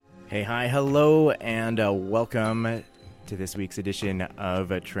Hey, hi, hello, and welcome to this week's edition of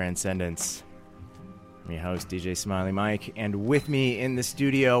Trancendance. I'm your host, DJ Smiley Mike, and with me in the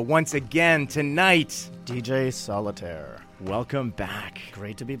studio once again tonight, DJ Solitare. Welcome back.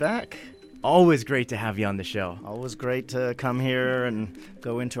 Great to be back. Always great to have you on the show. Always great to come here and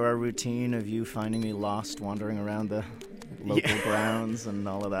go into our routine of you finding me lost, wandering around the local grounds and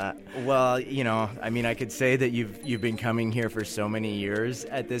all of that. Well, you know, I mean, I could say that you've been coming here for so many years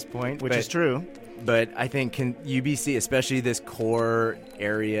at this point. Which is true. But I think UBC, especially this core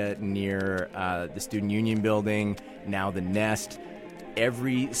area near the Student Union building, now the Nest,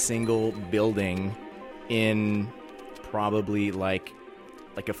 every single building in probably like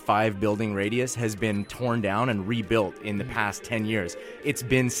a 5-building radius has been torn down and rebuilt in the past 10 years. It's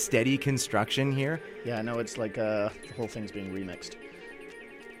been steady construction here. Yeah, no, it's like the whole thing's being remixed.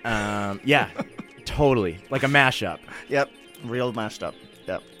 Yeah, totally. Like a mashup. Yep, real mashed up.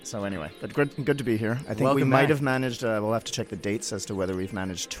 Yep. So anyway, but good to be here. I think Welcome we might back. have managed, we'll have to check the dates as to whether we've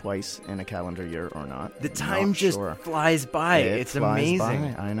managed twice in a calendar year or not. The time Not just sure. flies by. It's flies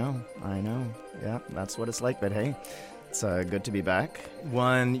amazing. by. I know. Yeah, that's what it's like, but hey, it's good to be back.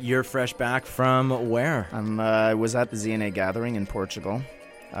 You're fresh back from where? I was at the ZNA Gathering in Portugal,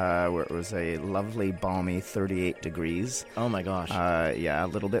 where it was a lovely, balmy 38 degrees. Oh my gosh. Yeah, a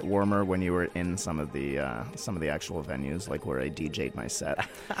little bit warmer when you were in some of the actual venues, like where I DJ'd my set.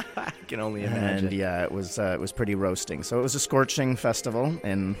 I can only imagine. And yeah, it was pretty roasting. So it was a scorching festival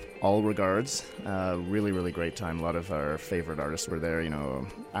in all regards. Really, really great time. A lot of our favorite artists were there. You know,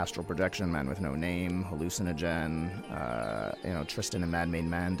 Astral Projection, Man with No Name, Hallucinogen. Tristan and Mad Main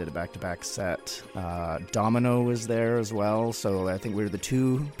Man did a back-to-back set. Domino was there as well. So I think we were the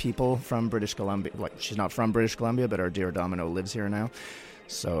two people from British Columbia. Like, she's not from British Columbia, but our dear Domino lives here now.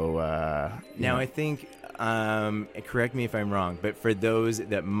 So now I think, correct me if I'm wrong, but for those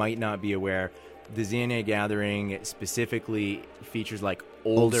that might not be aware, the ZNA Gathering specifically features like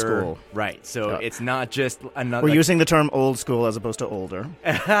older, old school. Right? So it's not just another. We're using the term old school as opposed to older.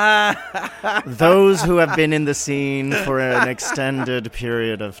 Those who have been in the scene for an extended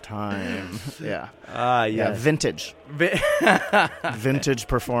period of time. Yeah. Yeah, vintage. Vintage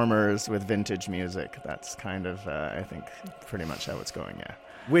performers with vintage music. That's kind of, I think, pretty much how it's going, yeah.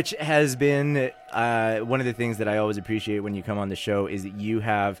 Which has been one of the things that I always appreciate when you come on the show is that you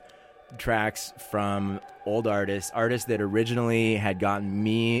have tracks from old artists that originally had gotten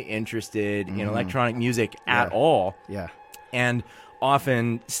me interested in electronic music at all. Yeah. And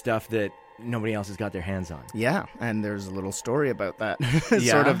often stuff that nobody else has got their hands on. Yeah, and there's a little story about that,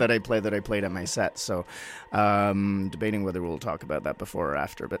 Yeah. sort of, that I played at my set. So, debating whether we'll talk about that before or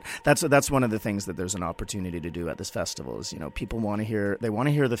after. But that's one of the things that there's an opportunity to do at this festival is, you know, people want to hear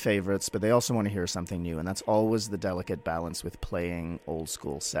the favorites, but they also want to hear something new, and that's always the delicate balance with playing old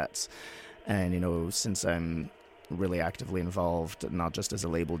school sets. And, you know, since I'm really actively involved, not just as a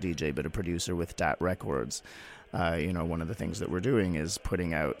label DJ, but a producer with DAT Records, one of the things that we're doing is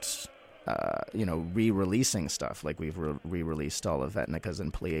putting out re-releasing stuff. Like we've re-released all of Etnica's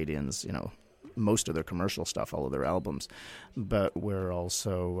and Pleiadians, most of their commercial stuff, all of their albums. But we're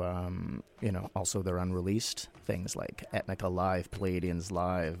also, also their unreleased things like Etnica Live, Pleiadians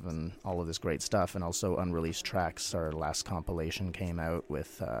Live, and all of this great stuff. And also unreleased tracks. Our last compilation came out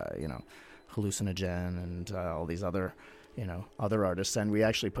with, Hallucinogen and all these other artists. And we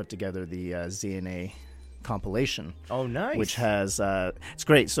actually put together the ZNA compilation. Oh, nice. Which has it's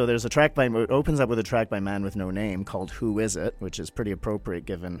great. So there's it opens up with a track by Man with No Name called Who Is It, which is pretty appropriate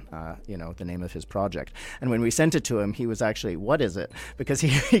given the name of his project. And when we sent it to him, he was actually, what is it? Because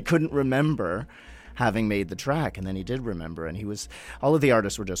he couldn't remember having made the track, and then he did remember, and all of the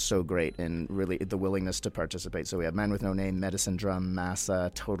artists were just so great and really the willingness to participate. So we have Man with No Name, Medicine Drum, Massa,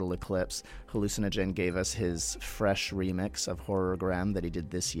 Total Eclipse. Hallucinogen gave us his fresh remix of Horrorgram that he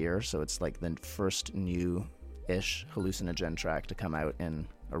did this year, so it's like the first new-ish Hallucinogen track to come out in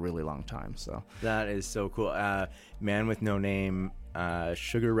a really long time. So that is so cool. Man with No Name,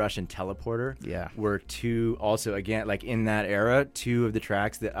 Sugar Rush, and Teleporter were two, also again, like in that era, two of the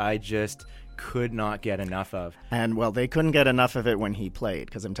tracks that I just could not get enough of. And well, they couldn't get enough of it when he played,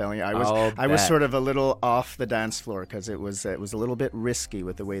 because I'm telling you, I was sort of a little off the dance floor, because it was a little bit risky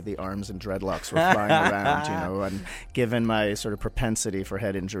with the way the arms and dreadlocks were flying around, and given my sort of propensity for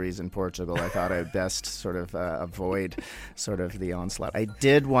head injuries in Portugal, I thought I'd best sort of avoid sort of the onslaught. I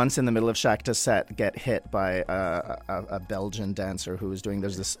did once in the middle of Shakta's set get hit by a Belgian dancer who was doing,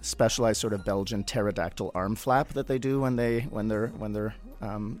 there's this specialized sort of Belgian pterodactyl arm flap that they do when they're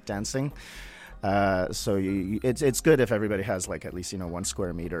dancing. So it's good if everybody has like at least 1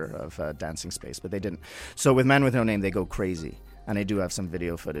 square meter of dancing space, but they didn't. So with Man with No Name, they go crazy. And I do have some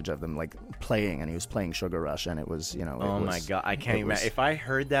video footage of them like playing, and he was playing Sugar Rush, and it was, my God, I can't even. If I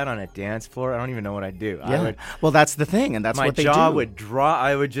heard that on a dance floor, I don't even know what I'd do. Yeah. Well, that's the thing, and that's what they do. My jaw would drop.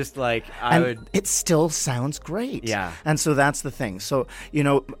 I would just like, It still sounds great. Yeah. And so that's the thing. So,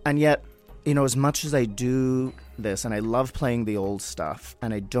 and yet, as much as I do this, and I love playing the old stuff,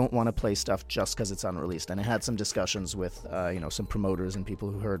 and I don't want to play stuff just because it's unreleased. And I had some discussions with, some promoters and people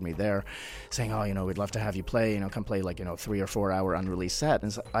who heard me there saying, oh, we'd love to have you play, come play like, 3 or 4 hour unreleased set.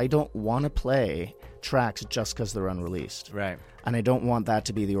 And so I don't want to play tracks just because they're unreleased. Right. And I don't want that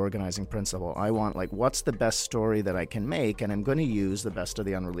to be the organizing principle. I want, like, what's the best story that I can make? And I'm going to use the best of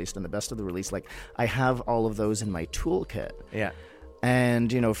the unreleased and the best of the release. Like, I have all of those in my toolkit. Yeah.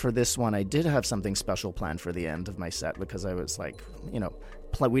 And, for this one, I did have something special planned for the end of my set because I was like,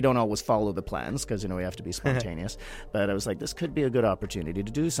 we don't always follow the plans because, we have to be spontaneous. But I was like, this could be a good opportunity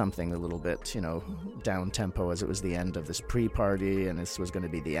to do something a little bit, down tempo, as it was the end of this pre-party and this was going to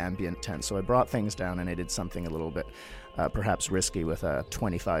be the ambient tent. So I brought things down and I did something a little bit perhaps risky with a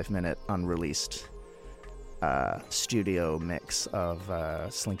 25-minute unreleased studio mix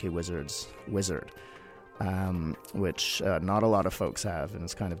of Slinky Wizard's Wizard. Which not a lot of folks have, and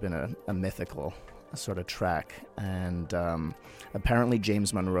it's kind of been a mythical sort of track. And apparently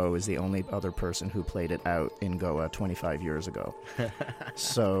James Monroe is the only other person who played it out in Goa 25 years ago.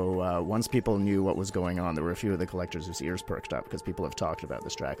 So once people knew what was going on, there were a few of the collectors whose ears perked up because people have talked about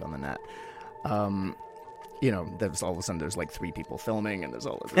this track on the net. There's all of a sudden there's like 3 people filming, and there's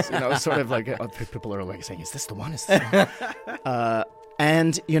all of this, sort of like people are like saying, "Is this the one? Is this the one?"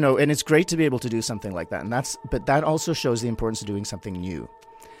 And, and it's great to be able to do something like that. But that also shows the importance of doing something new.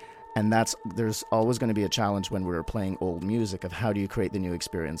 And there's always going to be a challenge when we're playing old music of how do you create the new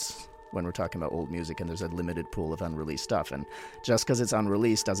experience when we're talking about old music and there's a limited pool of unreleased stuff. And just because it's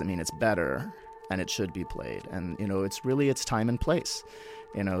unreleased doesn't mean it's better, and it should be played. And, it's time and place,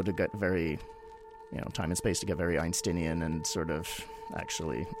 to get very, time and space to get very Einsteinian and sort of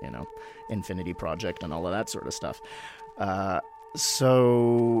actually, Infinity Project and all of that sort of stuff.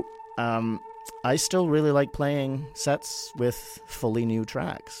 So I still really like playing sets with fully new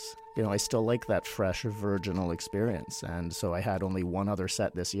tracks. I still like that fresh, virginal experience. And so I had only one other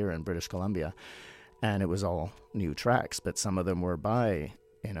set this year in British Columbia, and it was all new tracks. But some of them were by,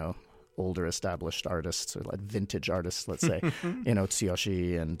 older established artists, or like vintage artists, let's say,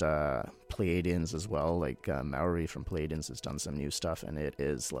 Tsuyoshi and Pleiadians as well. Like Maori from Pleiadians has done some new stuff, and it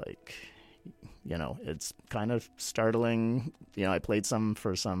is like... it's kind of startling. I played some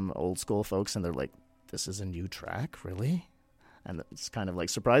for some old school folks, and they're like, this is a new track, really? And it's kind of like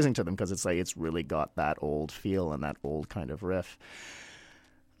surprising to them because it's like it's really got that old feel and that old kind of riff.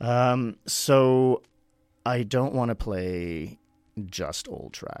 So I don't want to play just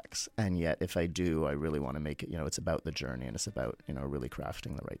old tracks, and yet if I do, I really want to make it, it's about the journey, and it's about, really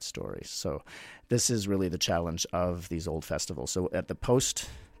crafting the right story. So this is really the challenge of these old festivals. So at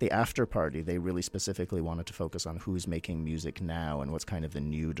the after party, they really specifically wanted to focus on who's making music now and what's kind of the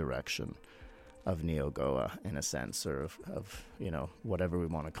new direction of Neo Goa, in a sense, or of whatever we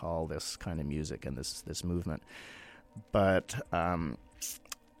want to call this kind of music and this movement. But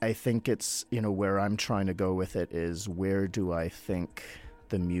I think it's, where I'm trying to go with it is, where do I think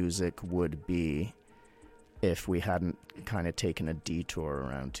the music would be if we hadn't kind of taken a detour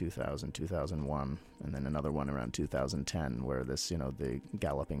around 2000, 2001, and then another one around 2010, where this, the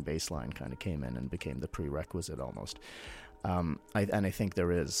galloping bass line kind of came in and became the prerequisite almost. I think there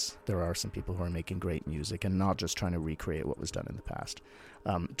are some people who are making great music and not just trying to recreate what was done in the past.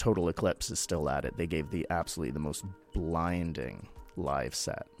 Total Eclipse is still at it. They gave the most blinding live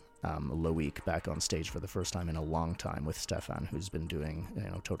set. Loic back on stage for the first time in a long time with Stefan, who's been doing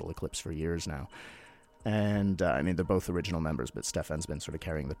Total Eclipse for years now. And they're both original members, but Stefan's been sort of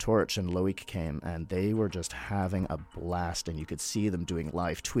carrying the torch, and Loic came, and they were just having a blast, and you could see them doing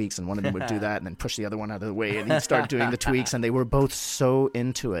live tweaks, and one of them would do that and then push the other one out of the way, and he'd start doing the tweaks, and they were both so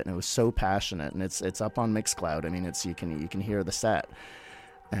into it, and it was so passionate, and it's up on Mixcloud. You can hear the set.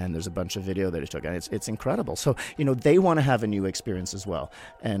 And there's a bunch of video that he took, and it's incredible. So, they want to have a new experience as well.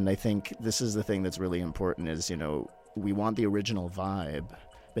 And I think this is the thing that's really important is, we want the original vibe,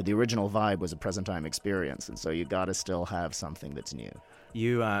 but the original vibe was a present time experience. And so you got to still have something that's new.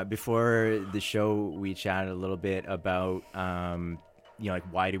 You, before the show, we chatted a little bit about,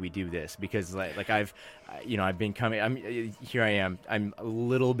 why do we do this? Because I've been coming, here I am, I'm a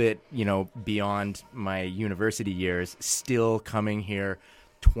little bit, beyond my university years, still coming here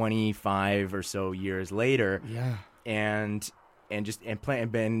 25 or so years later, and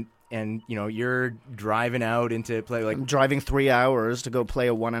and you're driving out into play I'm driving 3 hours to go play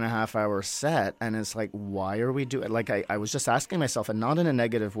a 1.5 hour set, and it's like, why are we doing? Like I was just asking myself, and not in a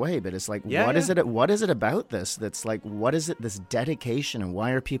negative way, but it's like, what is it? What is it about this? That's like, what is it? This dedication, and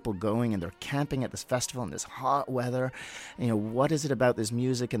why are people going and they're camping at this festival in this hot weather? What is it about this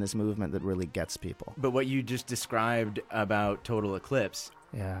music and this movement that really gets people? But what you just described about Total Eclipse.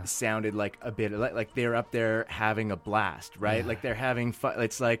 Yeah, sounded like a bit like they're up there having a blast, right? Yeah. Like they're having fun.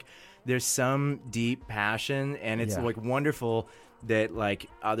 It's like there's some deep passion, and it's like wonderful that like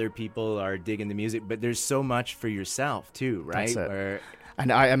other people are digging the music, but there's so much for yourself too, right? That's it.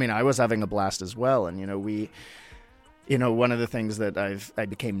 And I mean, I was having a blast as well, and we. One of the things that I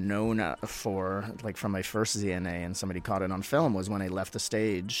became known for, like from my first ZNA, and somebody caught it on film, was when I left the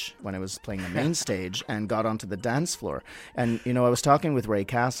stage, when I was playing the main stage, and got onto the dance floor. And, I was talking with Ray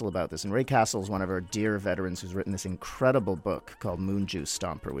Castle about this, and Ray Castle is one of our dear veterans who's written this incredible book called Moon Juice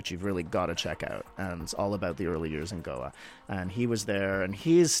Stomper, which you've really got to check out. And it's all about the early years in Goa. And he was there, and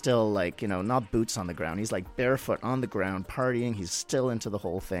he's still like, not boots on the ground. He's like barefoot on the ground, partying. He's still into the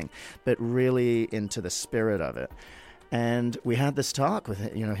whole thing, but really into the spirit of it. And we had this talk with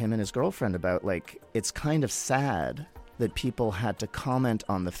him and his girlfriend about, like, it's kind of sad that people had to comment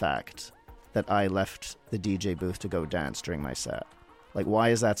on the fact that I left the DJ booth to go dance during my set. Like, why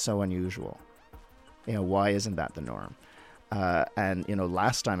is that so unusual? Why isn't that the norm? And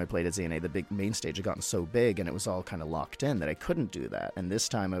last time I played at ZNA, the big main stage had gotten so big and it was all kind of locked in that I couldn't do that. And this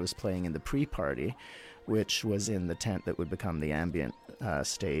time I was playing in the pre-party, which was in the tent that would become the ambient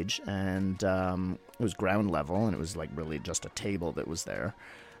stage, and it was ground level, and it was like really just a table that was there.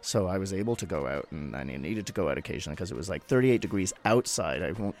 So I was able to go out, and I needed to go out occasionally because it was like 38 degrees outside.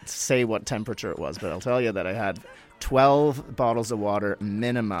 I won't say what temperature it was, but I'll tell you that I had 12 bottles of water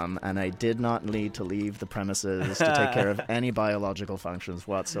minimum, and I did not need to leave the premises to take care of any biological functions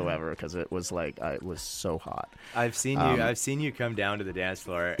whatsoever because it was like it was so hot. I've seen you come down to the dance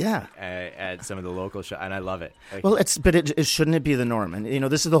floor at some of the local shows, and I love it. Like, well, it shouldn't it be the norm? And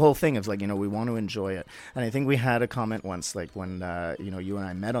this is the whole thing of like, we want to enjoy it. And I think we had a comment once, like when you and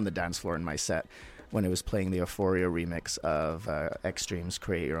I met on the dance floor in my set, when it was playing the Euphoria remix of Extreme's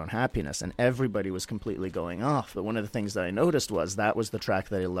Create Your Own Happiness, and everybody was completely going off. But one of the things that I noticed was that was the track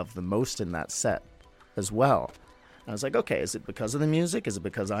that I loved the most in that set as well. And I was like, okay, is it because of the music? Is it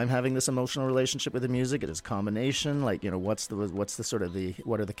because I'm having this emotional relationship with the music? It is a combination. Like, what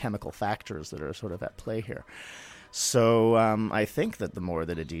are the chemical factors that are sort of at play here? So I think that the more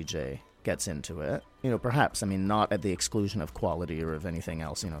that a DJ gets into it, perhaps, I mean, not at the exclusion of quality or of anything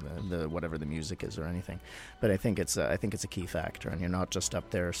else, the whatever the music is or anything, but I think it's a key factor, and you're not just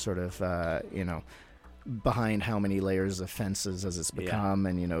up there sort of behind how many layers of fences as it's become,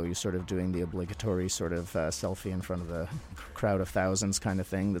 and you're sort of doing the obligatory sort of selfie in front of the crowd of thousands kind of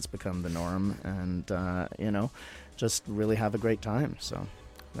thing that's become the norm, and just really have a great time. So.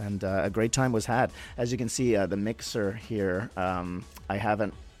 And a great time was had. As you can see, the mixer here, I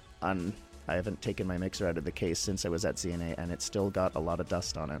haven't taken my mixer out of the case since I was at ZNA, and it's still got a lot of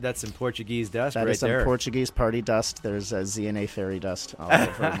dust on it. That's some Portuguese dust that right is some there. Portuguese party dust. There's ZNA fairy dust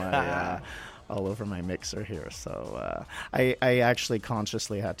all over my mixer here. So I actually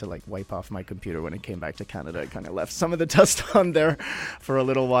consciously had to like wipe off my computer when it came back to Canada. I kind of left some of the dust on there for a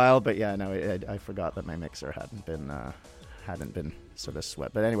little while, but yeah, no, I forgot that my mixer hadn't been sort of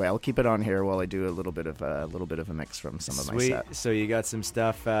sweat. But anyway, I'll keep it on here while I do a little bit of a mix from some of my set. So you got some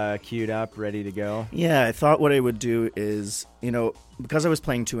stuff queued up, ready to go? Yeah, I thought what I would do is, because I was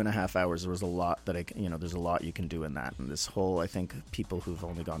playing 2.5 hours, there was a lot that there's a lot you can do in that. And this whole, I think people who've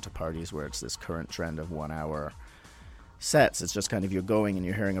only gone to parties where it's this current trend of 1 hour sets, it's just kind of you're going and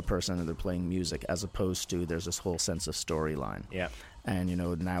you're hearing a person and they're playing music, as opposed to there's this whole sense of storyline. Yeah. And,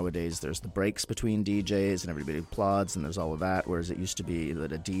 nowadays there's the breaks between DJs and everybody applauds and there's all of that, whereas it used to be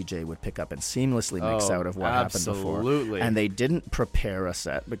that a DJ would pick up and seamlessly mix out of what happened before. Absolutely. And they didn't prepare a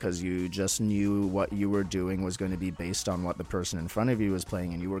set because you just knew what you were doing was going to be based on what the person in front of you was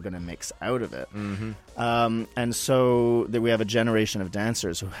playing, and you were going to mix out of it. Mm-hmm. And so we have a generation of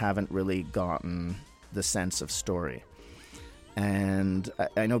dancers who haven't really gotten the sense of story. And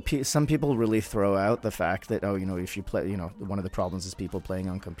I know some people really throw out the fact that, if you play, one of the problems is people playing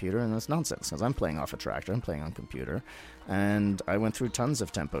on computer, and that's nonsense, because I'm playing off a tractor, I'm playing on computer, and I went through tons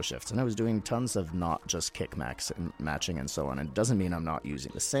of tempo shifts, and I was doing tons of not just kick matching and so on. And it doesn't mean I'm not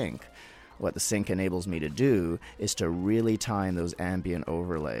using the sync. What the sync enables me to do is to really time those ambient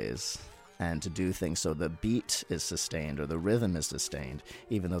overlays and to do things so the beat is sustained or the rhythm is sustained,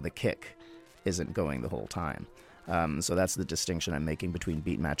 even though the kick isn't going the whole time. So that's the distinction I'm making between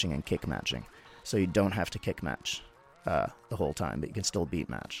beat matching and kick matching. So you don't have to kick match the whole time, but you can still beat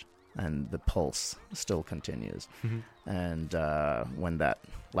match. and the pulse still continues. Mm-hmm. And when that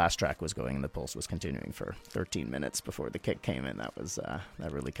last track was going and the pulse was continuing for 13 minutes before the kick came in, that was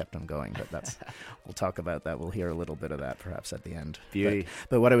that really kept them going. But that's we'll talk about that. We'll hear a little bit of that perhaps at the end. Beauty.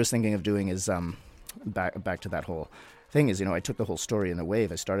 But what I was thinking of doing is back to that whole thing is, I took the whole story in the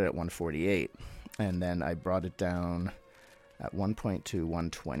wave. I started at 148, and then I brought it down at one point to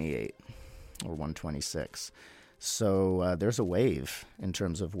 128 or 126. So there's a wave in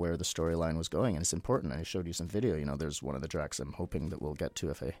terms of where the storyline was going, and it's important. I showed you some video. There's one of the tracks I'm hoping that we'll get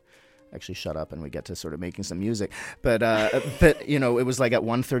to if I actually shut up and we get to sort of making some music. But it was like at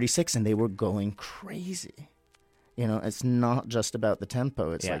 136, and they were going crazy. It's not just about the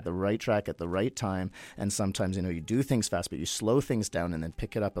tempo. It's like the right track at the right time. And sometimes, you do things fast, but you slow things down and then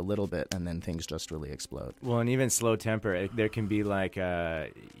pick it up a little bit, and then things just really explode. Well, and even slow temper, there can be like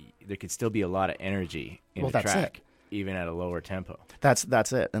there could still be a lot of energy in the track, even at a lower tempo. That's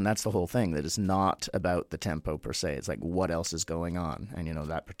it, and that's the whole thing. That it's not about the tempo per se. It's like what else is going on, and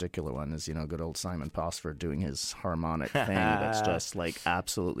that particular one is good old Simon Posford doing his harmonic thing that's just like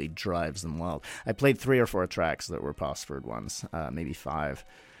absolutely drives them wild. I played 3 or 4 tracks that were Posford ones, maybe 5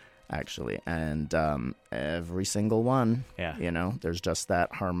 actually, and every single one, there's just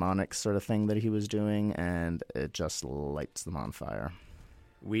that harmonic sort of thing that he was doing, and it just lights them on fire.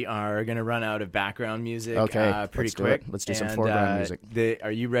 We are going to run out of background music pretty quick. Let's do some foreground music. Are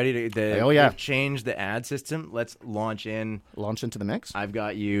you ready to We've change the ad system? Let's launch into the mix? I've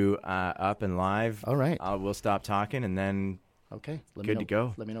got you up and live. All right. We'll stop talking, and then good to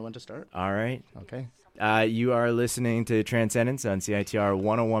go. Let me know when to start. All right. Okay. You are listening to Trancendance on CITR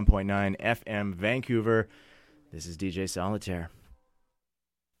 101.9 FM Vancouver. This is DJ Solitare.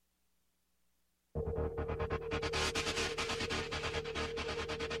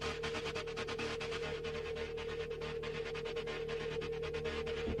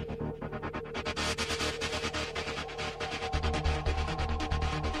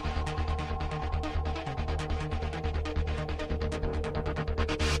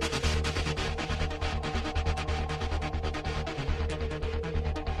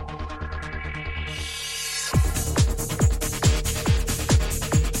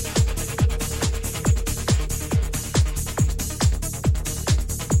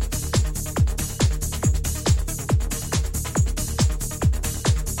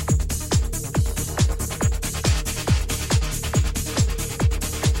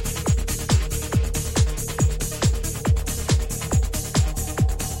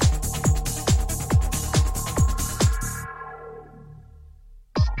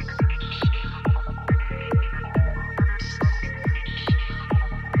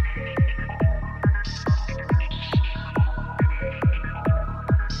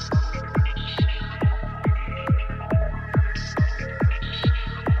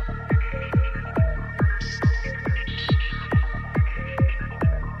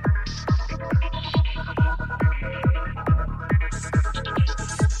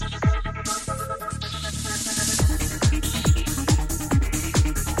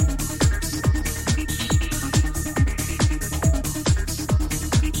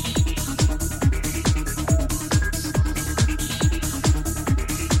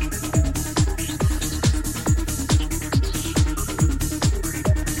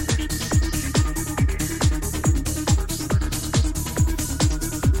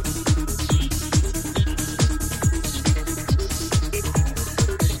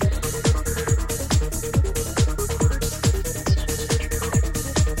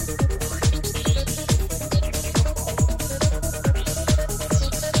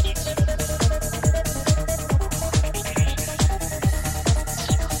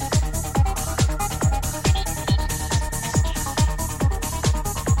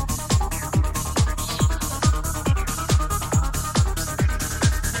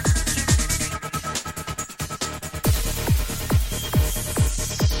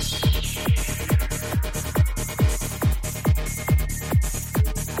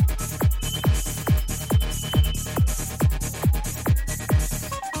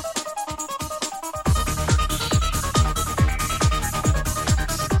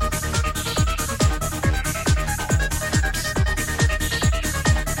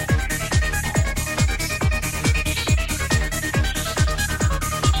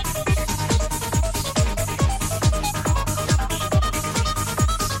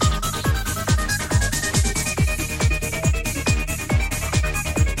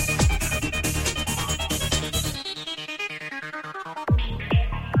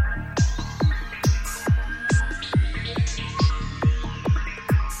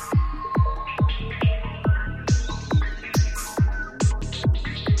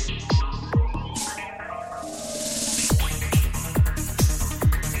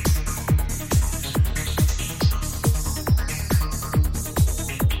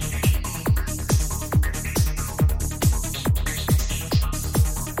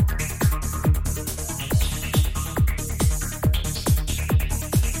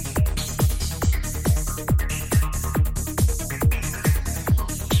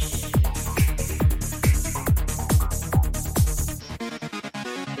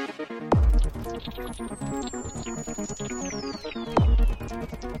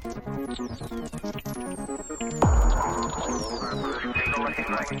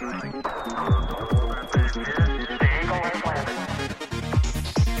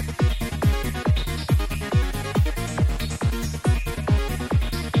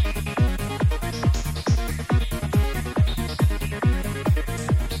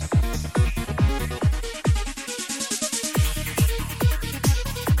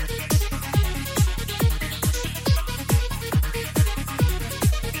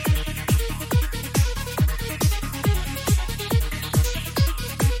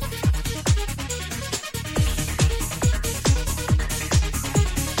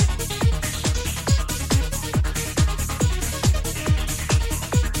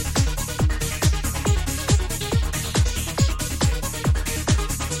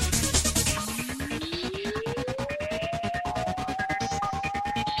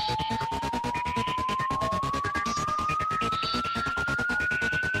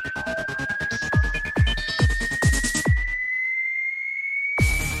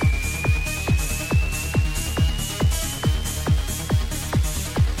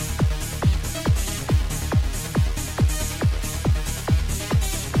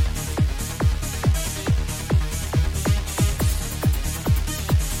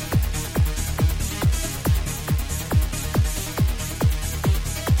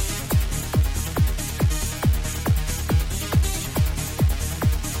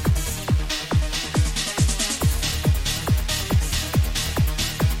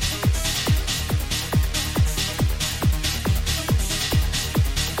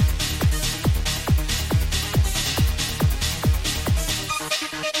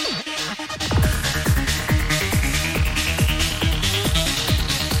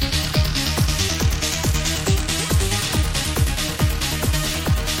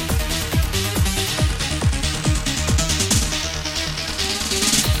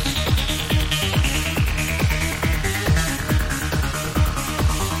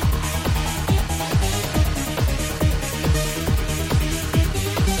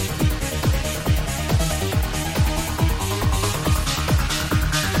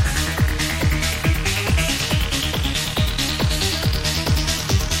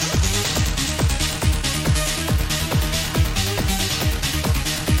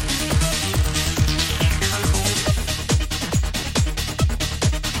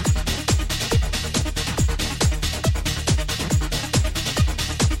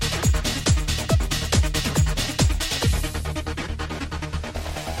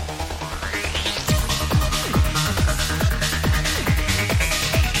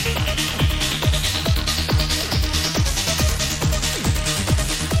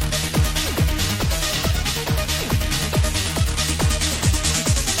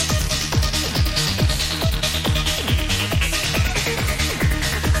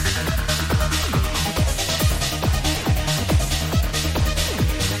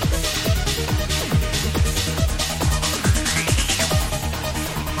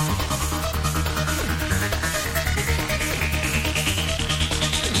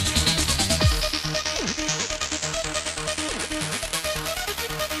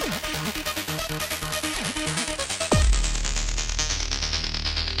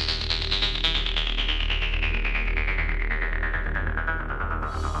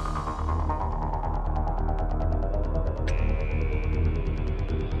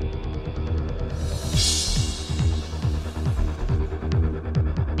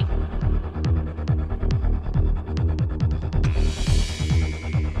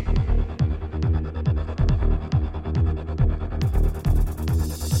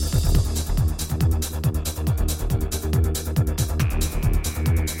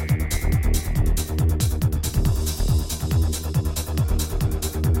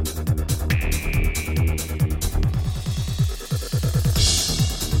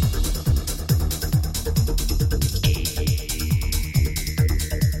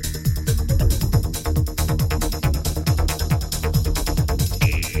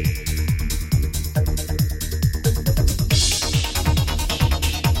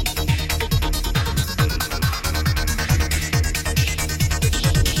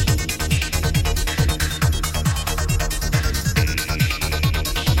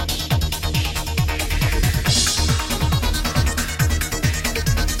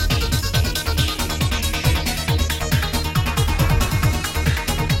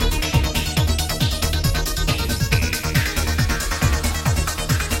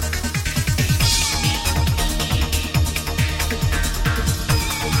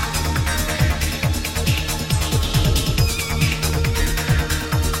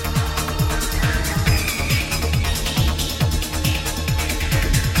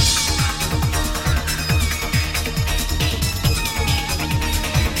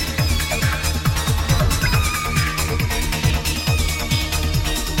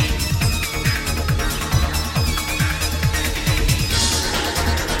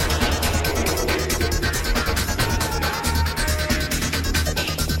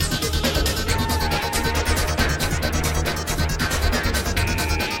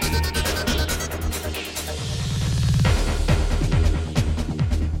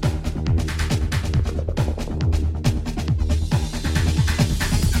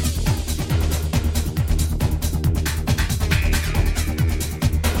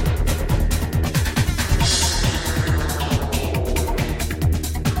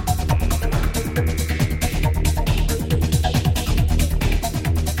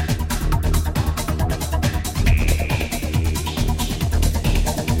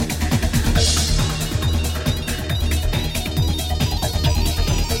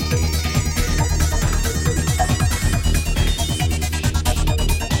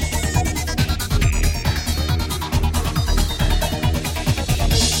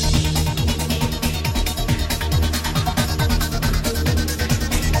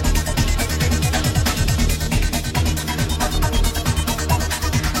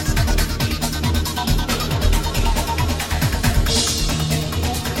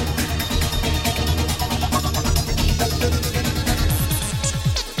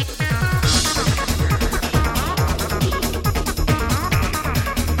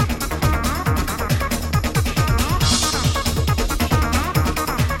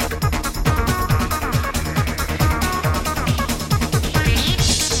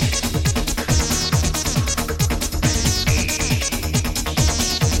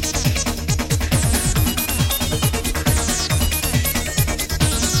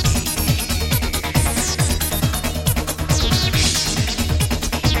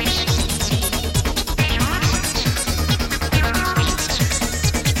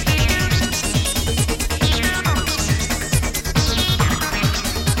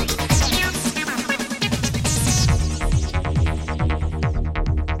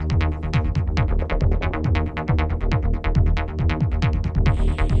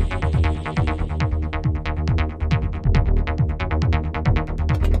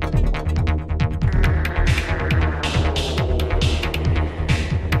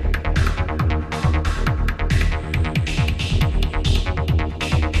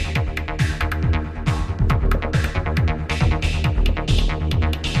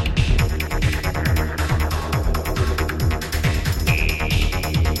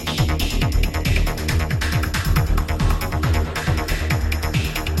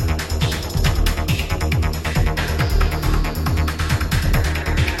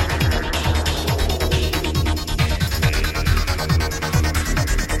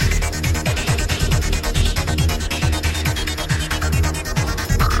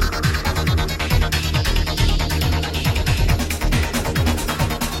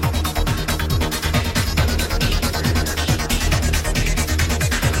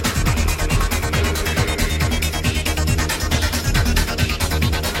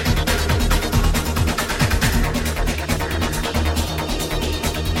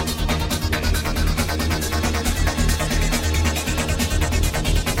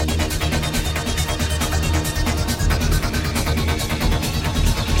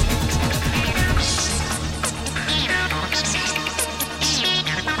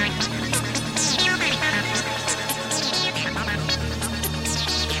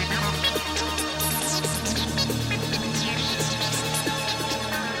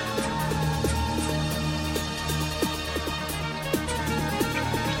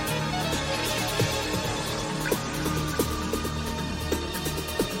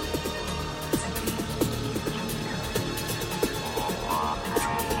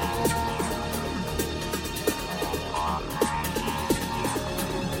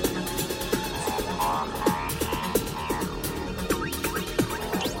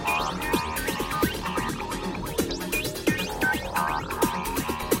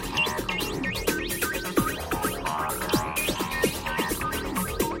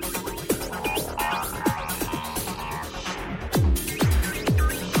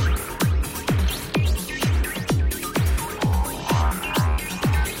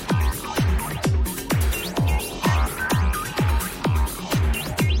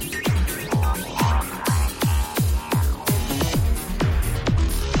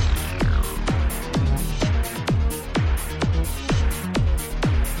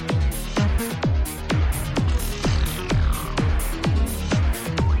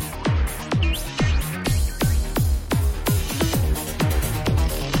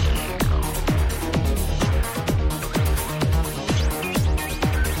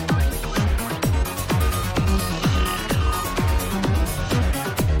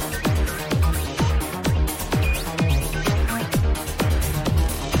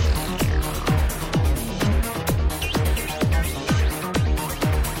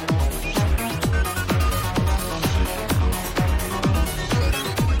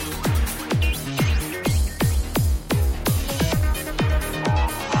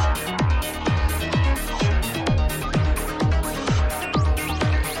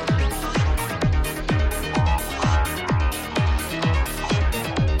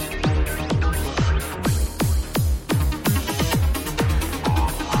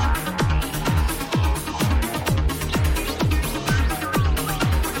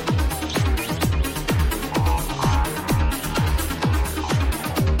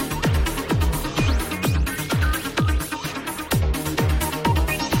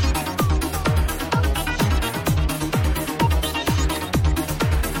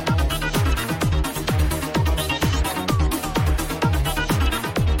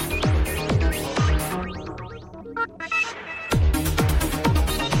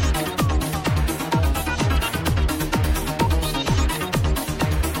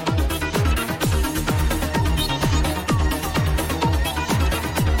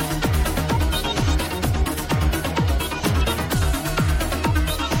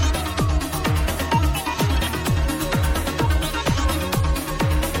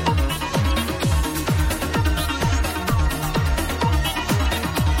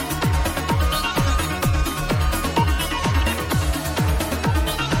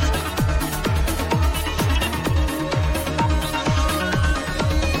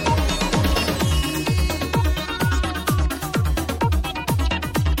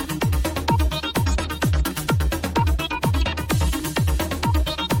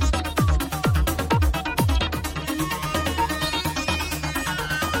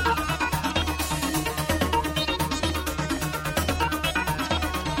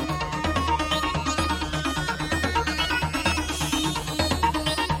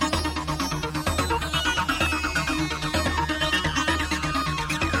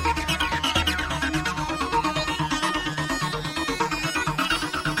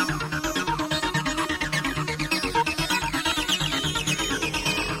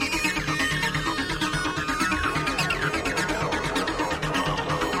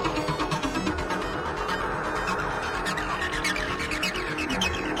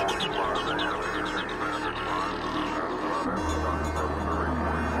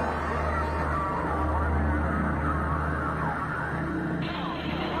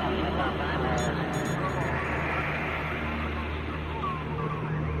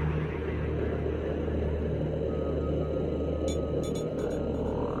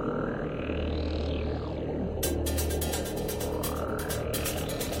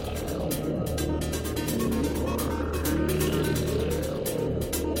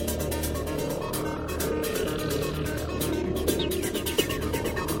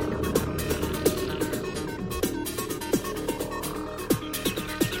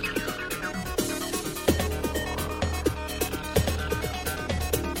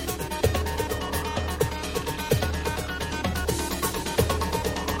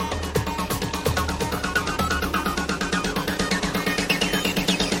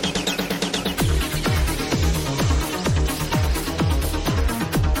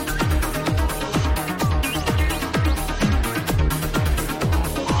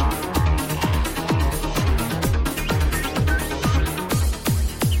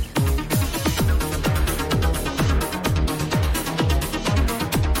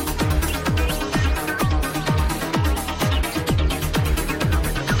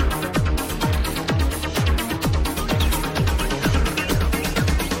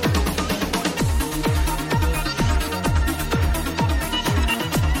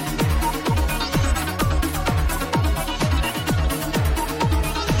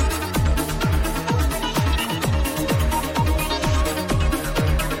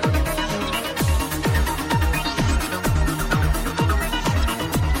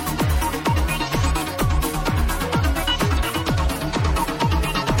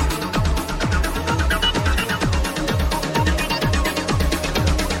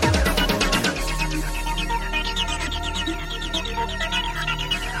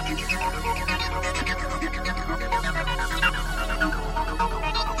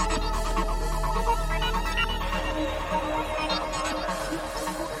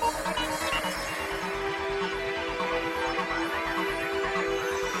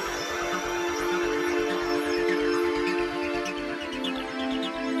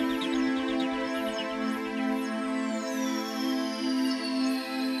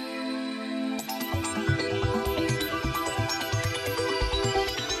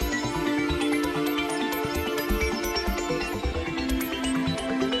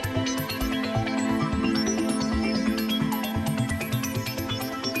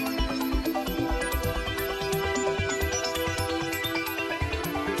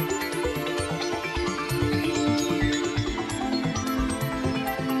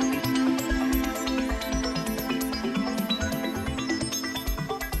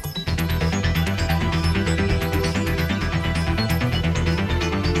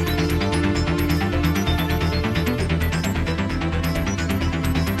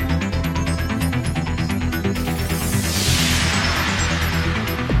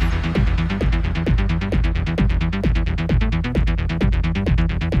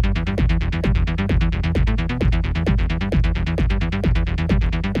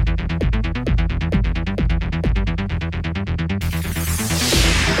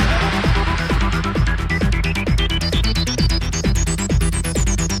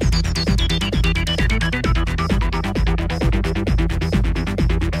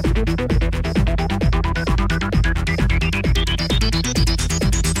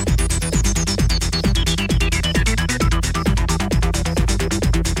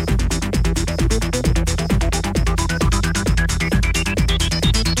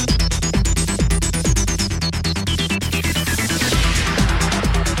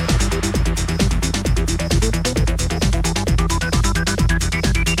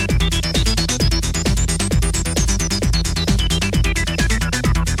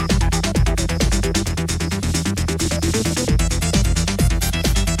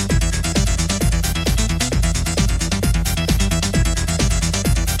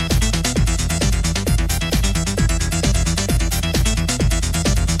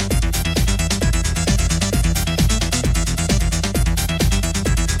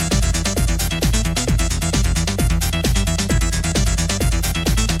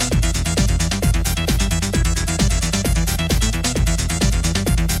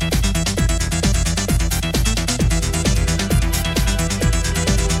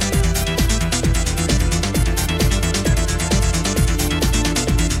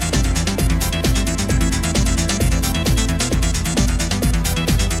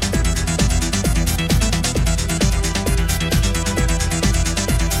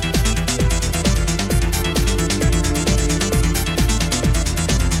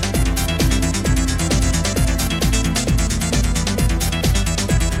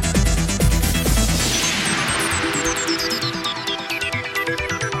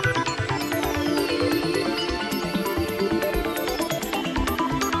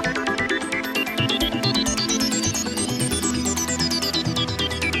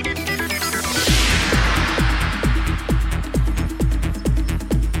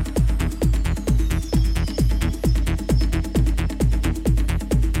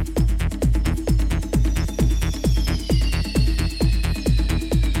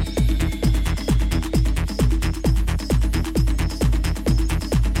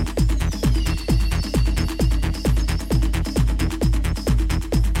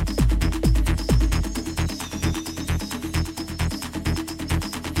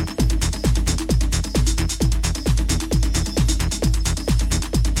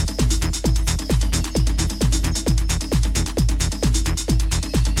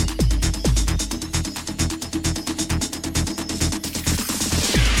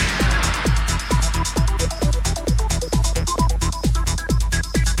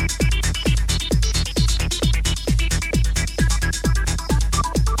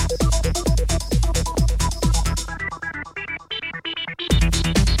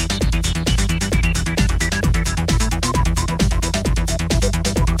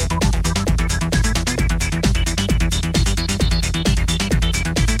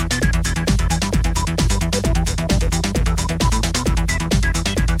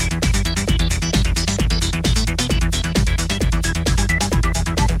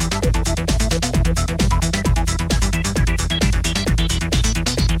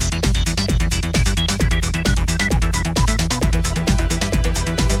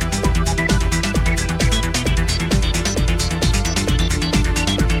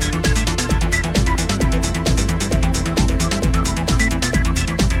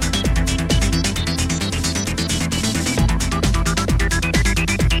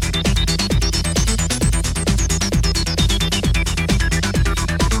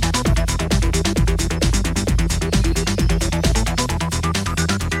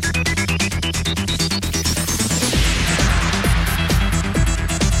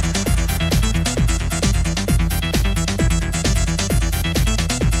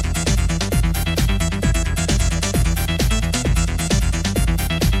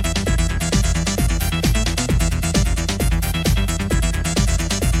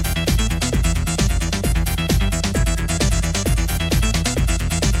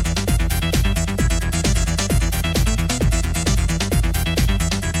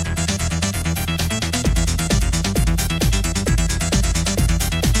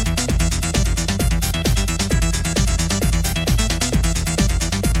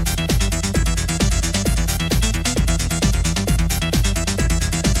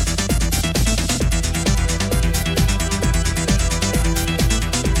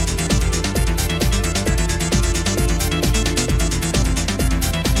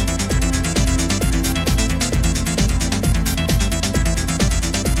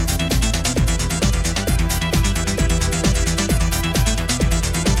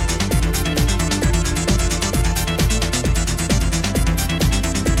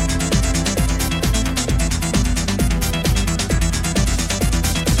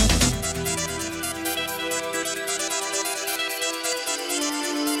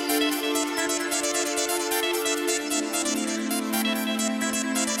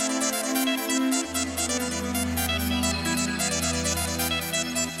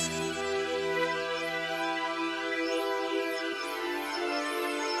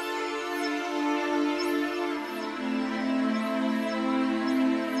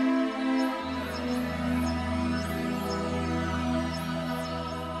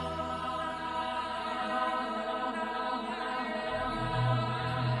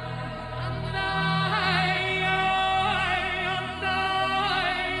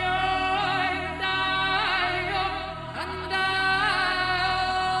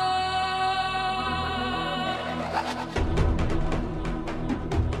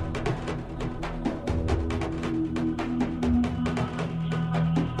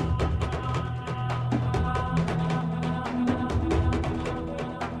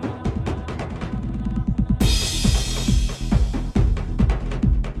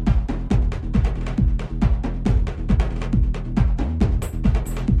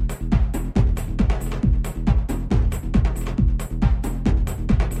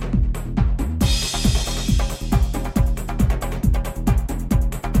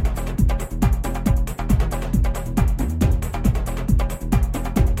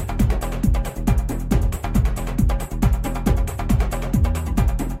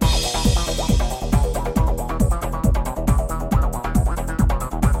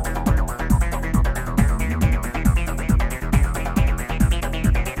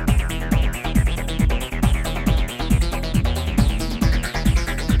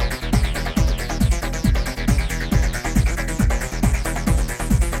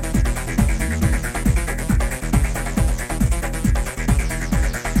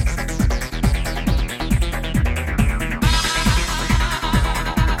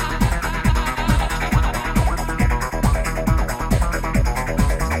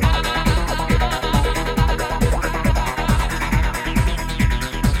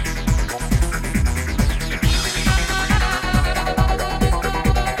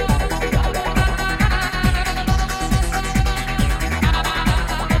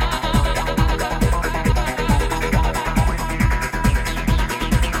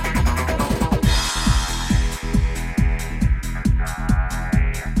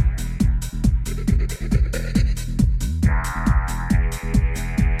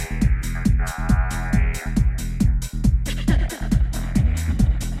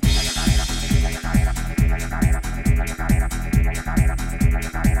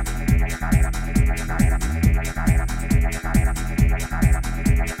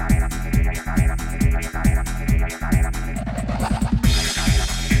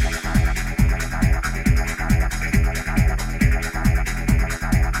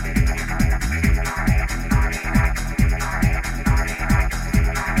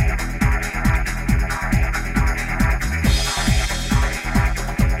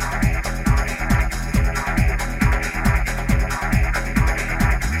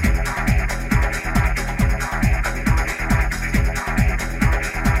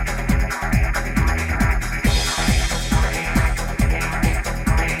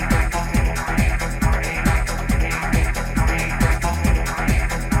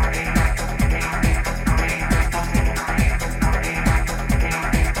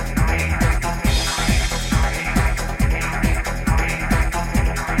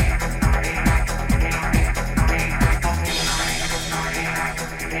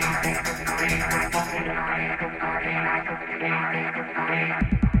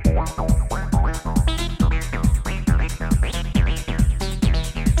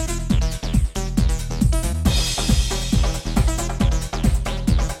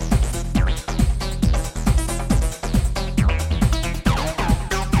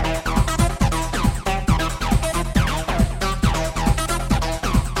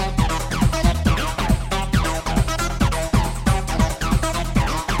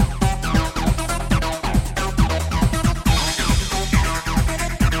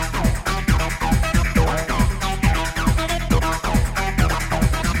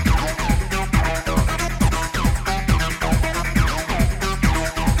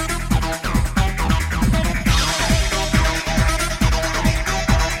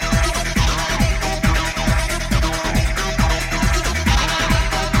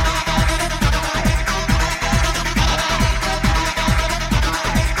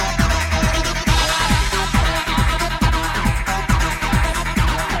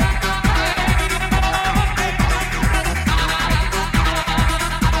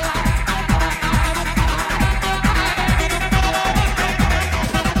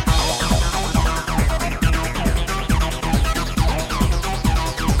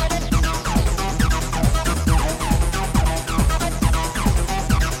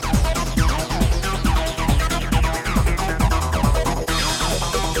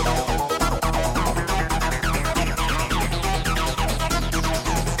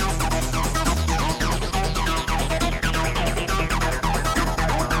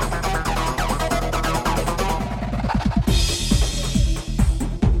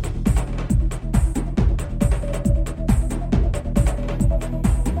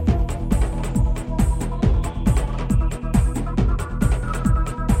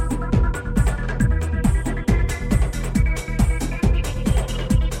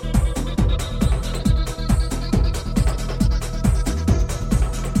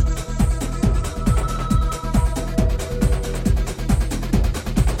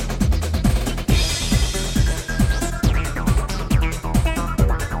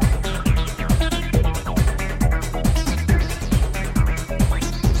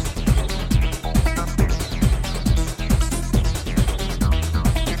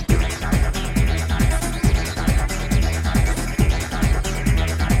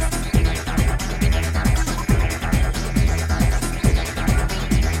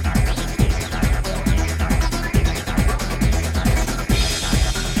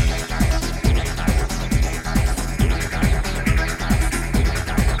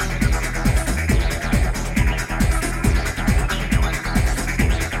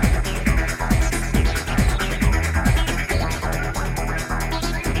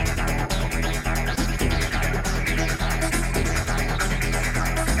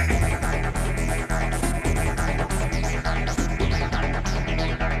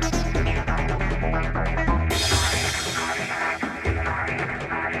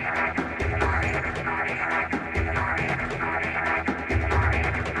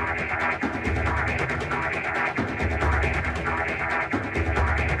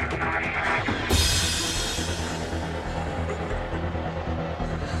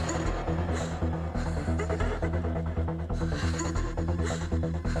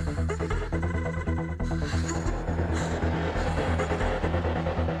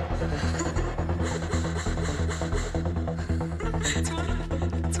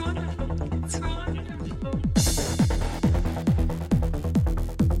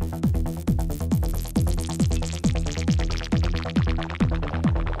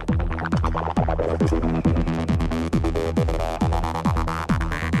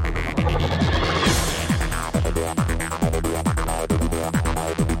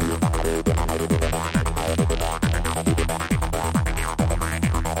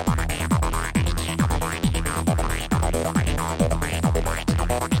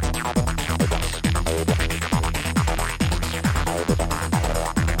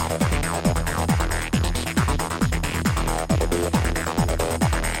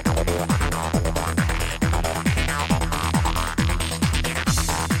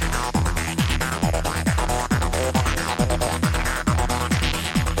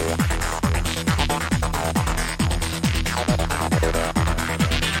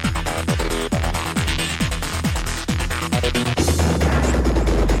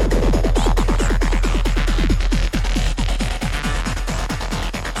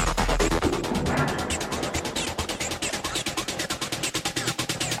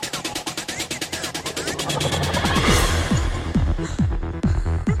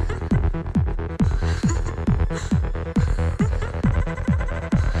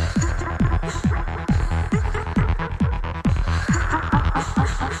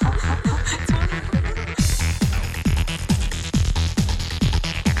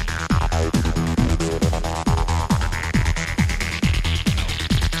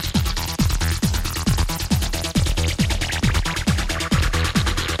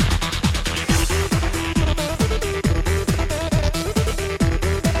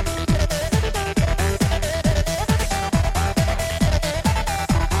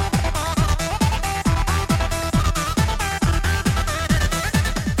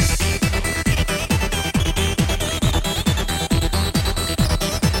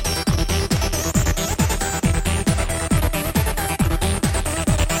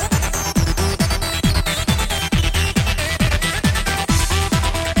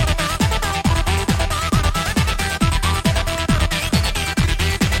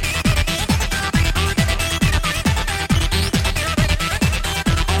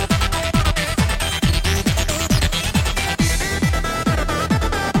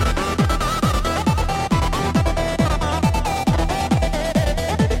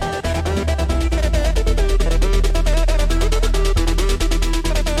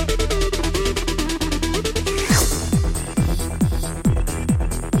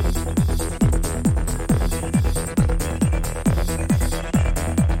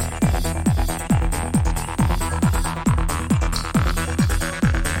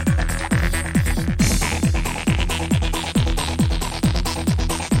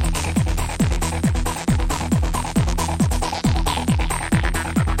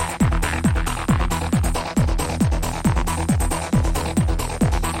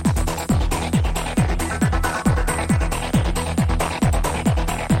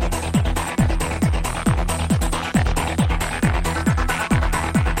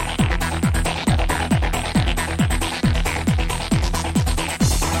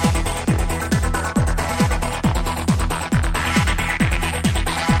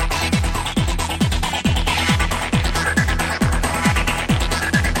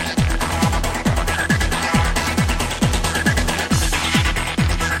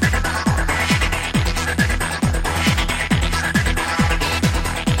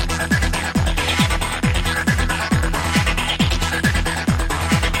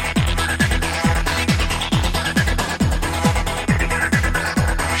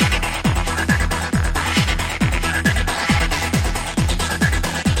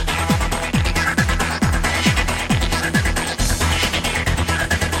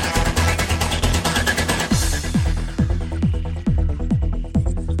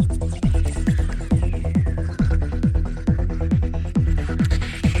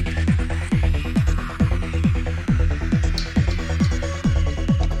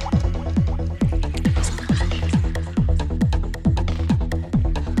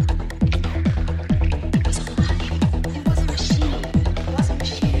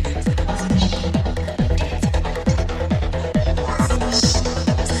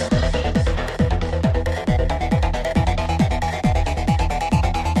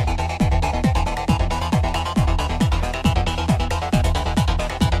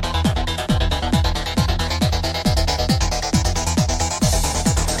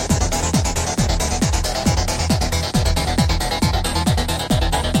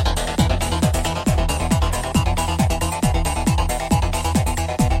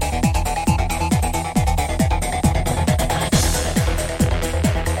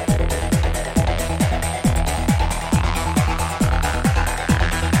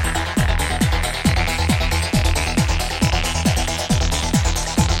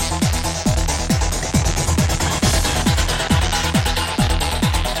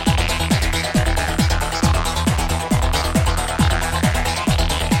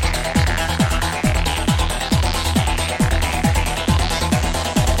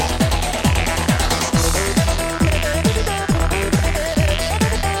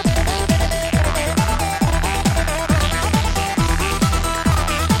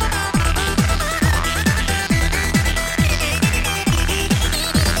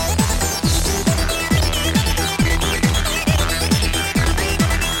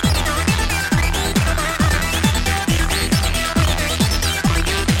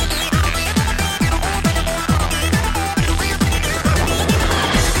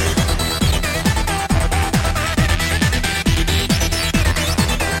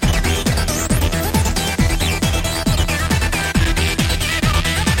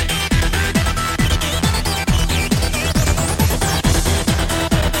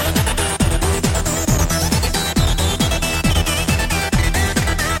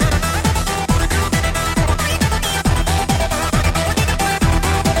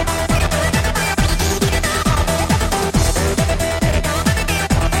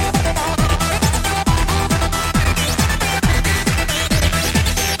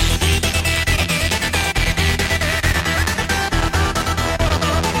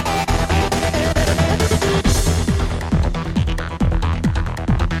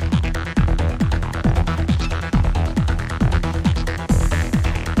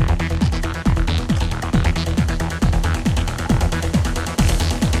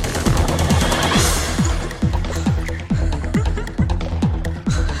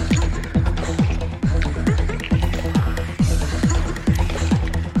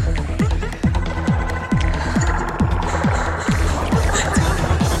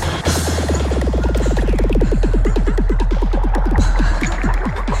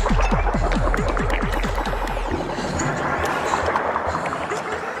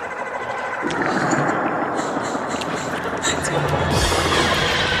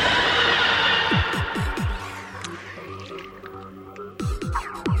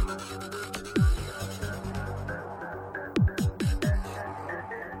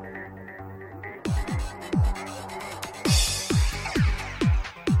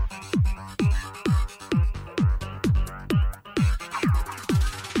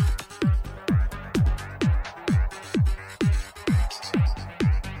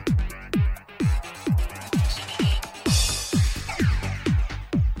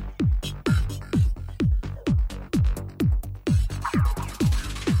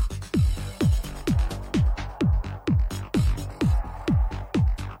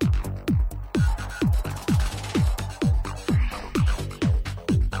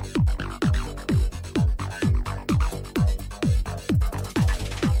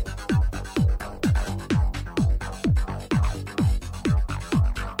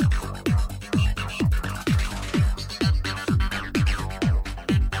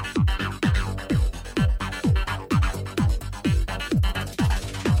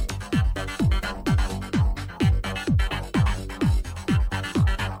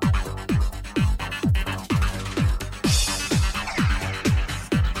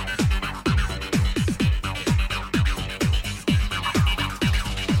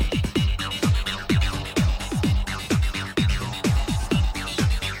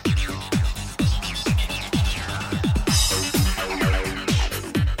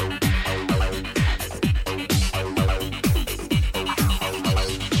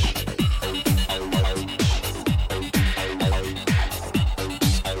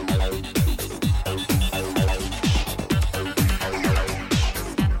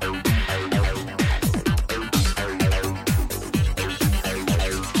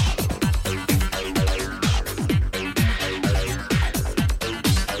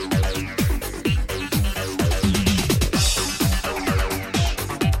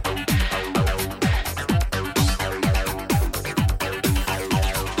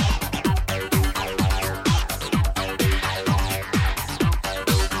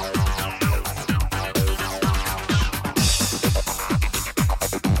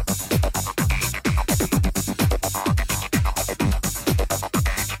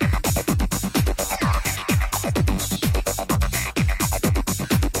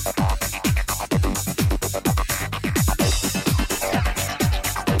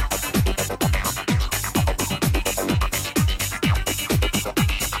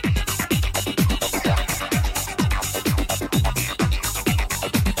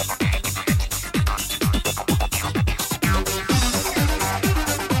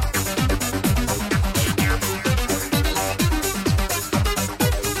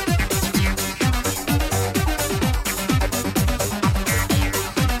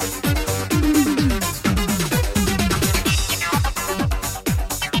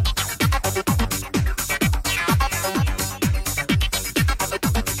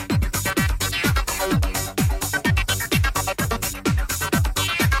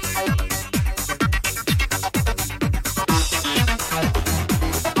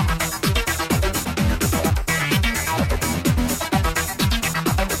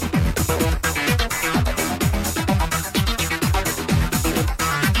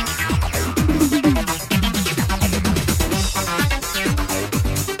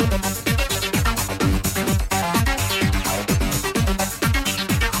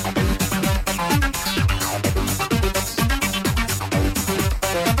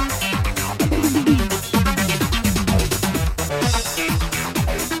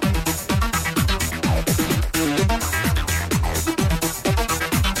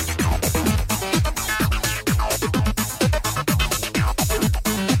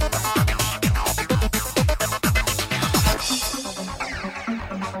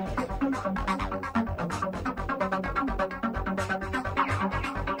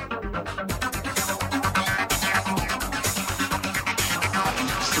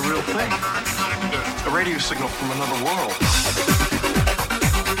 thing. A radio signal from another world.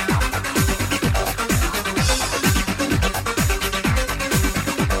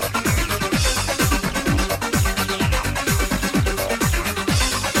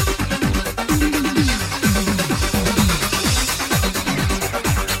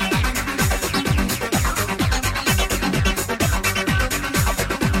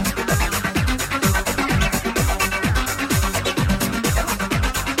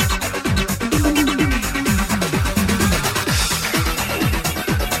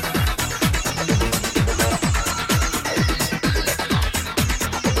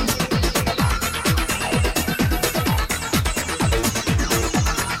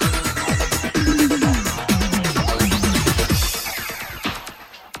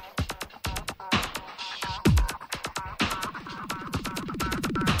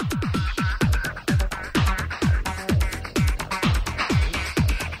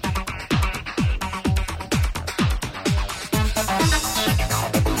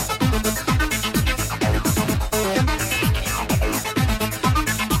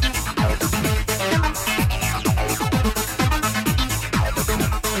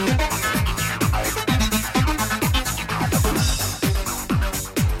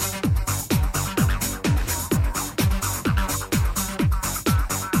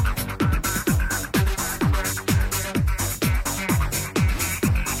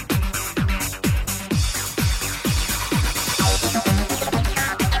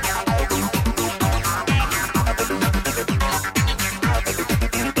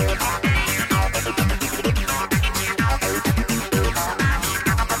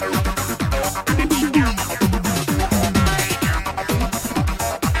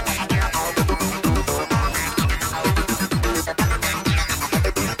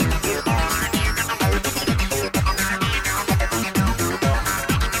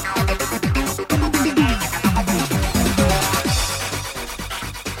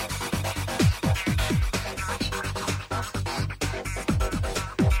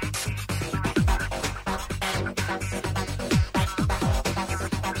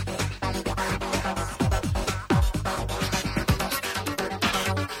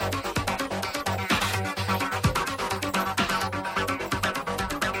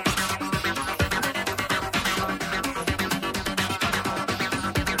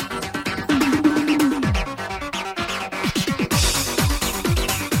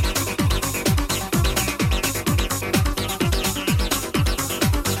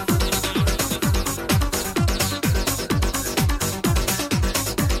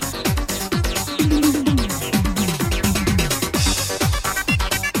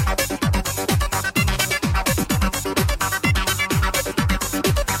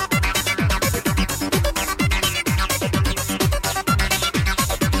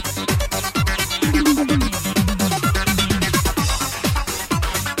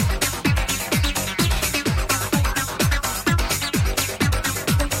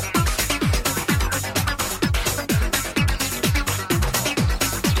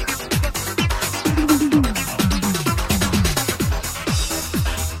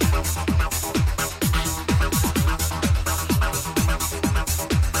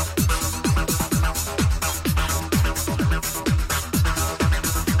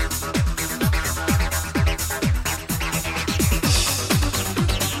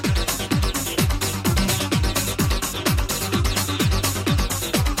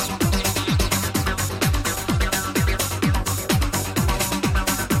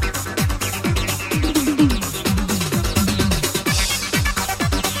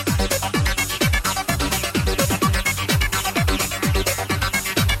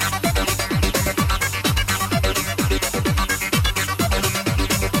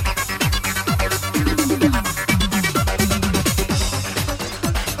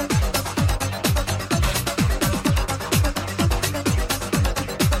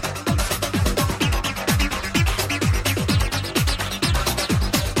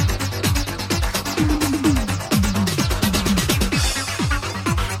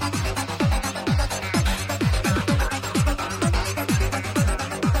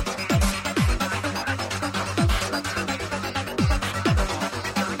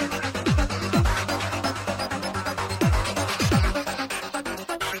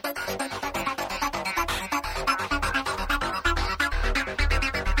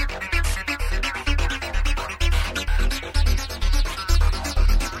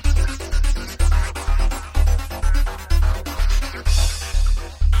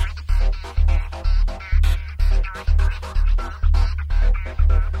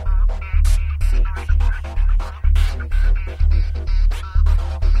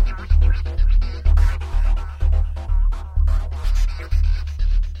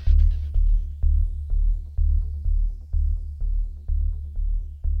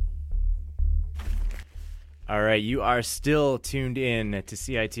 right, you are still tuned in to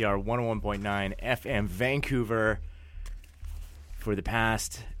CITR 101.9 FM Vancouver. For the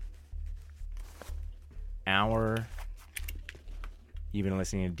past hour, you've been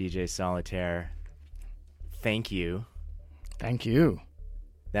listening to DJ Solitaire. Thank you. Thank you.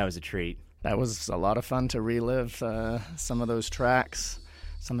 That was a treat. That was a lot of fun to relive some of those tracks.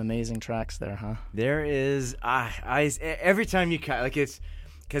 Some amazing tracks there, huh? There is, every time you cut, like it's,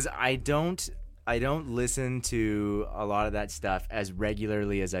 because I don't listen to a lot of that stuff as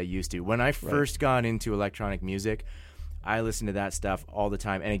regularly as I used to. When I first got into electronic music, I listened to that stuff all the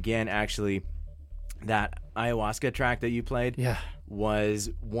time. And again, actually, that Ayahuasca track that you played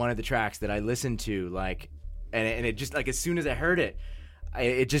was one of the tracks that I listened to, like, and it just, like, as soon as I heard it,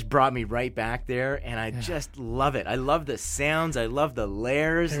 it just brought me right back there, and I just love it. I love the sounds. I love the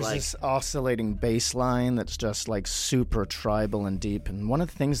layers. There's this oscillating bass line that's just like super tribal and deep. And one of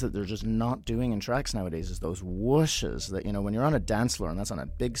the things that they're just not doing in tracks nowadays is those whooshes that, you know, when you're on a dance floor and that's on a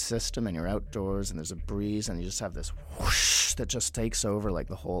big system and you're outdoors and there's a breeze and you just have this whoosh that just takes over like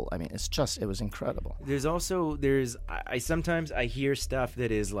the whole. I mean, it was incredible. I sometimes hear stuff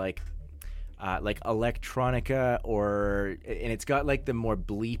that is like electronica, and it's got like the more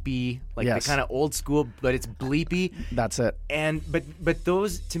bleepy, like the kind of old school, but it's bleepy. That's it. And but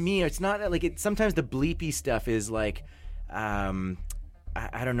those, to me, it's not like it. Sometimes the bleepy stuff is like, I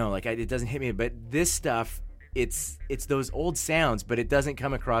don't know, like it doesn't hit me. But this stuff, it's those old sounds, but it doesn't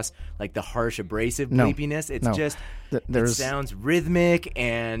come across like the harsh, abrasive bleepiness. It's just it sounds rhythmic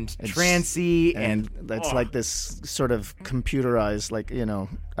and trancey, and it's like this sort of computerized, like, you know,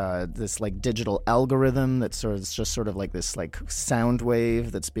 this like digital algorithm that's just sort of like this like sound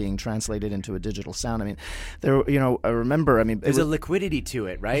wave that's being translated into a digital sound. I mean, I remember. I mean, there's a liquidity to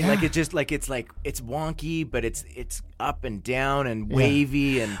it, right? Yeah. Like it just like it's wonky, but it's up and down and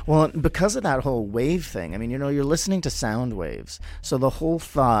wavy and because of that whole wave thing. I mean, you know, you're listening to sound waves, so the whole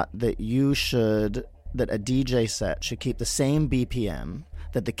thought that that a DJ set should keep the same BPM,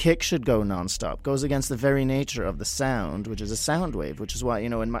 that the kick should go nonstop, goes against the very nature of the sound, which is a sound wave, which is why, you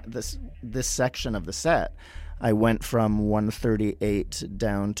know, in this section of the set, I went from 138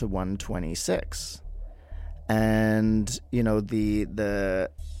 down to 126. And, you know, there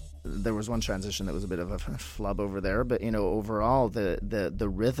was one transition that was a bit of a flub over there, but, you know, overall the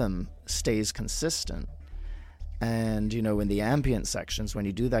rhythm stays consistent. And, you know, in the ambient sections, when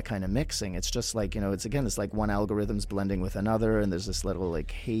you do that kind of mixing, it's just like, you know, it's like one algorithm's blending with another, and there's this little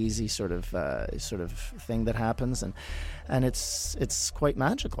like hazy sort of thing that happens, and it's quite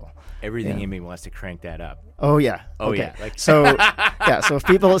magical. Everything in me wants to crank that up. Oh yeah. Oh okay. yeah. Like so if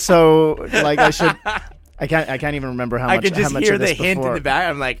people I can't even remember how much. I could just hear the hint in the back.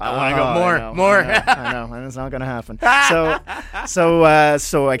 I'm like, I want to go more. I know, and it's not going to happen.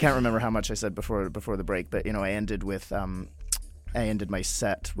 So I can't remember how much I said before the break, but, you know, I ended my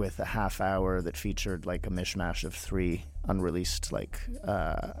set with a half hour that featured like a mishmash of 3 unreleased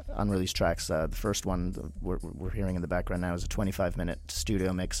tracks. The first one we're hearing in the background now is a 25-minute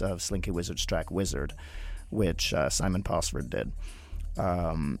studio mix of Slinky Wizard's track Wizard, which Simon Posford did.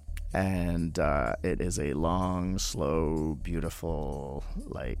 And it is a long, slow, beautiful,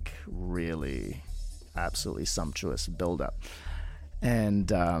 like really absolutely sumptuous build-up. And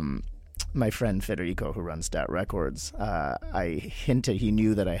my friend Federico, who runs Dat Records, I hinted, he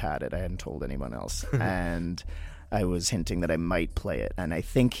knew that I had it. I hadn't told anyone else. And I was hinting that I might play it. And I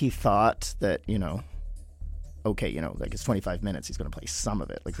think he thought that, you know, okay, you know, like it's 25 minutes, he's going to play some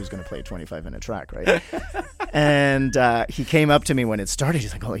of it. Like, who's going to play a 25-minute track, right? And he came up to me when it started.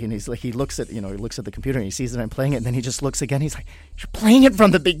 He's like, oh, and he's like, he looks at the computer and he sees that I'm playing it, and then he just looks again. He's like, you're playing it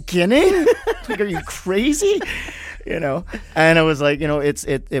from the beginning? Like, are you crazy? You know? And I was like, you know, it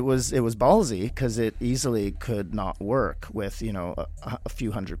was ballsy, because it easily could not work with, you know, a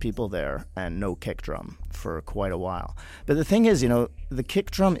few hundred people there and no kick drum for quite a while. But the thing is, you know, the kick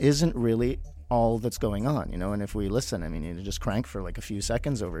drum isn't really all that's going on, you know, and if we listen, I mean, you just crank for like a few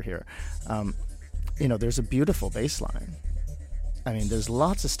seconds over here. You know, there's a beautiful bass line. I mean, there's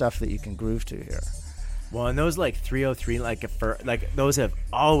lots of stuff that you can groove to here. Well, and those like 303, like those have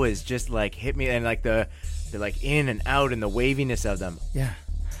always just like hit me, and like they're like in and out and the waviness of them. Yeah,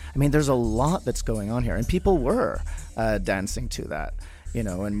 I mean, there's a lot that's going on here, and people were dancing to that, you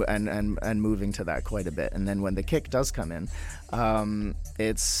know, and moving to that quite a bit. And then when the kick does come in,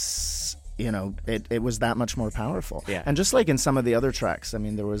 it's, you know, it was that much more powerful. Yeah. And just like in some of the other tracks, I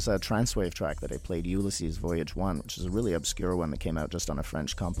mean, there was a Transwave track that I played, Ulysses Voyage 1, which is a really obscure one that came out just on a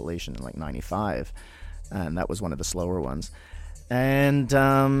French compilation in like 95. And that was one of the slower ones. And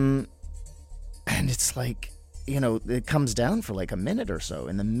it's like, you know, it comes down for like a minute or so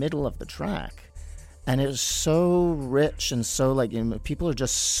in the middle of the track. And it's so rich and so like, you know, people are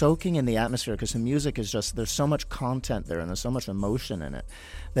just soaking in the atmosphere because the music is just, there's so much content there and there's so much emotion in it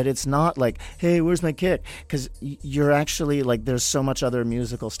that it's not like, hey, where's my kick? Because you're actually like, there's so much other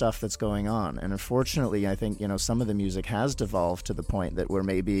musical stuff that's going on. And unfortunately, I think, you know, some of the music has devolved to the point that we're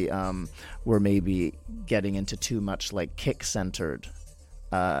maybe getting into too much like kick-centered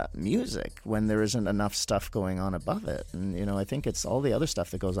music when there isn't enough stuff going on above it. And, you know, I think it's all the other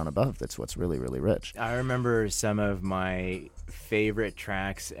stuff that goes on above that's what's really, really rich. I remember some of my favorite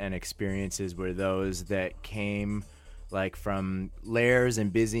tracks and experiences were those that came like from layers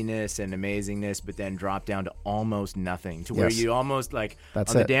and busyness and amazingness, but then drop down to almost nothing, to where you almost like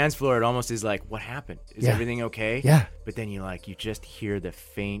That's on the it. dance floor, it almost is like, what happened? Is everything okay? Yeah. But then you just hear the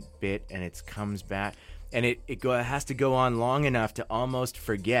faint bit and it comes back. And it has to go on long enough to almost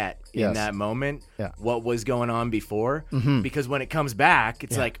forget in that moment what was going on before. Mm-hmm. Because when it comes back,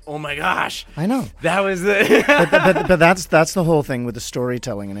 it's like, oh my gosh. I know. That was the... but that's the whole thing with the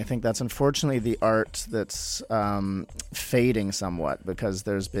storytelling. And I think that's unfortunately the art that's fading somewhat, because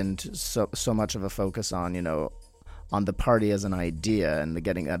there's been so much of a focus on, you know, on the party as an idea, and the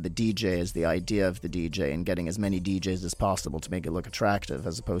getting the DJ as the idea of the DJ, and getting as many DJs as possible to make it look attractive,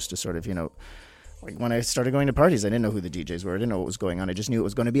 as opposed to sort of, you know, like when I started going to parties, I didn't know who the DJs were. I didn't know what was going on. I just knew it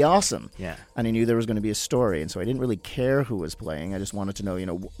was going to be awesome. Yeah. And I knew there was going to be a story. And so I didn't really care who was playing. I just wanted to know, you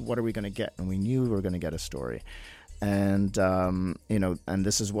know, what are we going to get? And we knew we were going to get a story. And, you know, and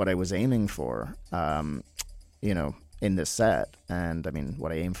this is what I was aiming for, you know, in this set. And I mean,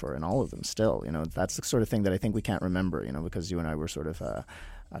 what I aim for in all of them still, you know, that's the sort of thing that I think we can't remember, you know, because you and I were sort of,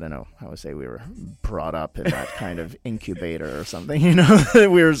 I don't know, I would say we were brought up in that kind of incubator or something, you know,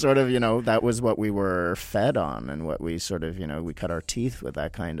 we were sort of, you know, that was what we were fed on, and what we sort of, you know, we cut our teeth with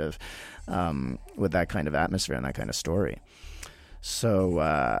that kind of atmosphere and that kind of story.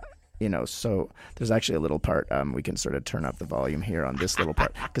 So, you know, so there's actually a little part, we can sort of turn up the volume here on this little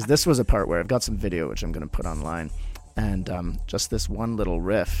part, because this was a part where I've got some video, which I'm going to put online, and just this one little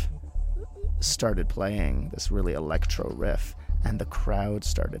riff started playing, this really electro riff. And the crowd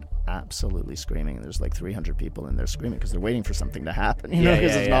started absolutely screaming. There's like 300 people in there screaming because they're waiting for something to happen, you know,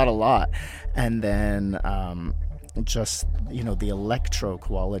 because it's not a lot. And then just, you know, the electro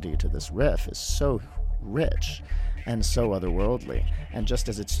quality to this riff is so rich and so otherworldly. And just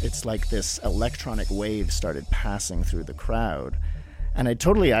as it's like this electronic wave started passing through the crowd. And I'd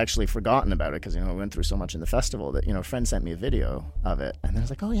totally actually forgotten about it because, you know, I went through so much in the festival that, you know, a friend sent me a video of it. And then I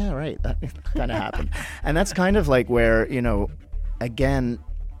was like, oh, yeah, right, that kind of happened. And that's kind of like where, you know, again,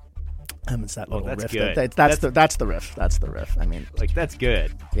 it's that little that's riff. Good. That's the riff. That's the riff. I mean, like, that's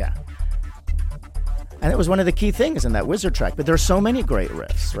good. Yeah. And it was one of the key things in that Wizard track. But there are so many great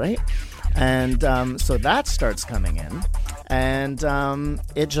riffs, right? And so that starts coming in, and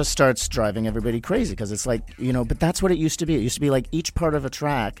it just starts driving everybody crazy because it's like, you know, but that's what it used to be. It used to be like each part of a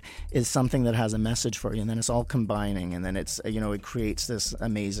track is something that has a message for you, and then it's all combining, and then it's, you know, it creates this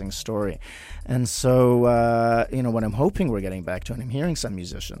amazing story. And so, you know, what I'm hoping we're getting back to, and I'm hearing some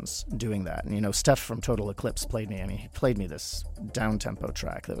musicians doing that. And, you know, Steph from Total Eclipse he played me this down-tempo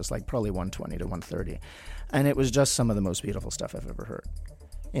track that was like probably 120 to 130. And it was just some of the most beautiful stuff I've ever heard.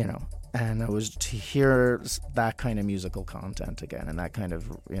 You know, and it was to hear that kind of musical content again, and that kind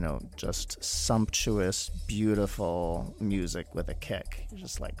of, you know, just sumptuous, beautiful music with a kick. You're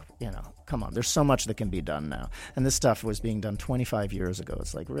just like, you know, come on, there's so much that can be done now. And this stuff was being done 25 years ago.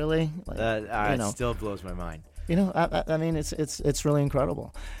 It's like, really? Like, you know, it still blows my mind. You know, I mean, it's really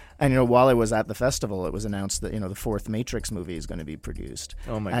incredible. And, you know, while I was at the festival, it was announced that, you know, the fourth Matrix movie is going to be produced.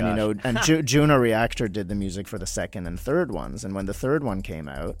 Oh, my gosh. And, you know, and Juno Reactor did the music for the second and third ones. And when the third one came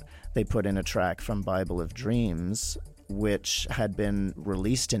out, they put in a track from Bible of Dreams, which had been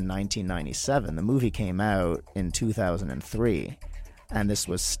released in 1997. The movie came out in 2003, and this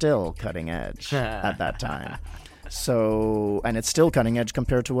was still cutting edge at that time. So, and it's still cutting edge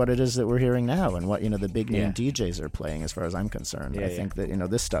compared to what it is that we're hearing now, and what, you know, the big name DJs are playing, as far as I'm concerned. I think that, you know,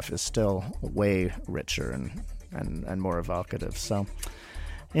 this stuff is still way richer and more evocative. So,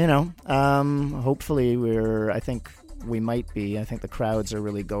 you know, hopefully I think the crowds are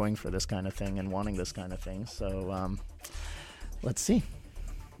really going for this kind of thing and wanting this kind of thing. So, let's see.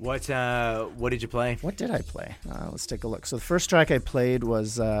 What did you play? What did I play? Let's take a look. So the first track I played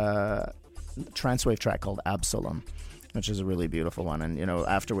was Transwave track called Absolum, which is a really beautiful one. And, you know,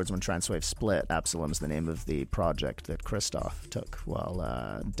 afterwards when Transwave split, Absolum's the name of the project that Christoph took,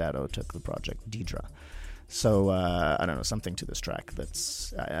 while Dado took the project Deidre. So, I don't know, something to this track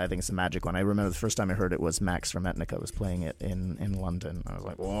that's, I think it's a magic one. I remember the first time I heard it was Max from Etnica was playing it in London. I was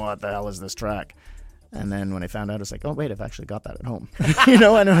like, what the hell is this track? And then when I found out, I was like, oh, wait, I've actually got that at home.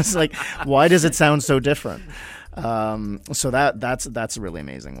 And I was like, why does it sound so different? So that's a really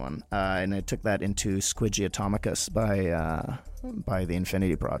amazing one. And I took that into Squidgy Atomicus by the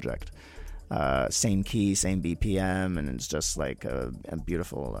Infinity Project. Same key, same BPM, and it's just like a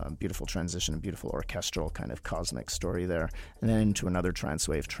beautiful transition, a beautiful orchestral kind of cosmic story there. And then into another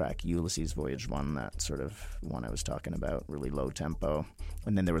Transwave track, Ulysses Voyage one, that sort of one I was talking about, really low tempo.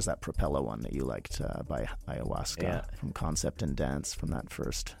 And then there was that Propella one that you liked by Ayahuasca from Concept and Dance, from that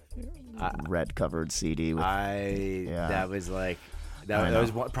first red covered CD. That was like that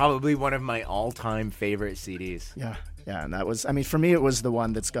was probably one of my all-time favorite CDs. Yeah, and that was, I mean, for me, it was the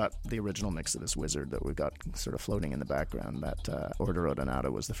one that's got the original mix of this wizard that we got sort of floating in the background. That Order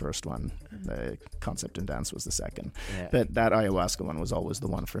Odonata was the first one. The Concept and Dance was the second. Yeah. But that Ayahuasca one was always the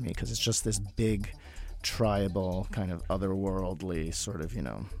one for me, because it's just this big, tribal, kind of otherworldly, sort of,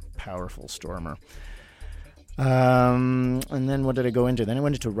 powerful stormer. And then what did I go into? Then I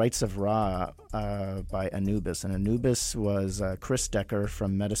went into Rites of Ra by Anubis. And Anubis was Chris Decker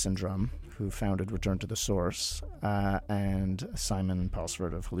from Medicine Drum, who founded Return to the Source, and Simon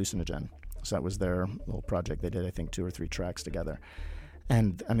Palsford of Hallucinogen. So that was their little project. They did, I think, 2 or 3 tracks together.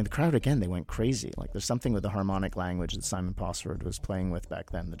 And, I mean, the crowd, again, they went crazy. Like, there's something with the harmonic language that Simon Palsford was playing with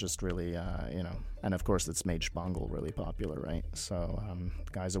back then that just really, And, of course, it's made Spangle really popular, right? So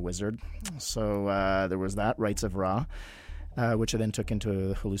the guy's a wizard. So there was that, Rites of Ra, which I then took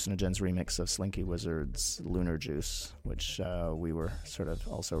into Hallucinogen's remix of Slinky Wizard's Lunar Juice, which we were sort of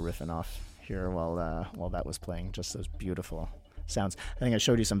also riffing off here while that was playing. Just those beautiful sounds. I think I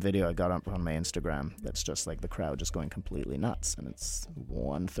showed you some video I got up on my Instagram that's just like the crowd just going completely nuts, and it's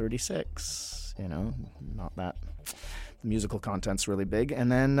 136, not that. The musical content's really big.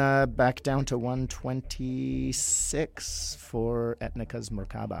 And then back down to 126 for Etnica's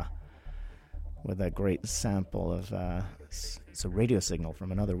Merkaba, with a great sample of it's a radio signal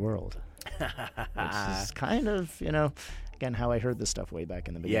from another world, which is kind of, again, how I heard this stuff way back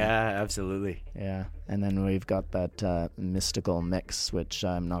in the beginning. Yeah, absolutely. Yeah, and then we've got that mystical mix, which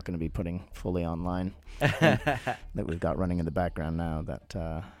I'm not going to be putting fully online, that we've got running in the background now. That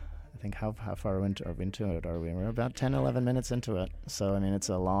I think, how far into it are we? We're about 10, 11 minutes into it. So, I mean, it's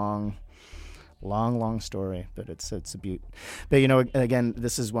a long story, but it's a beaut. But again,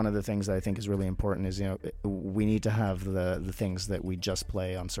 this is one of the things that I think is really important. Is we need to have the things that we just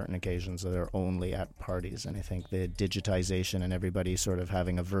play on certain occasions that are only at parties. And I think the digitization and everybody sort of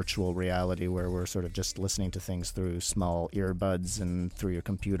having a virtual reality where we're sort of just listening to things through small earbuds and through your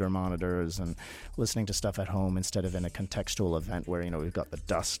computer monitors and listening to stuff at home instead of in a contextual event where we've got the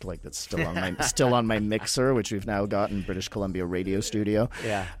dust like that's still on my mixer, which we've now got in British Columbia Radio Studio.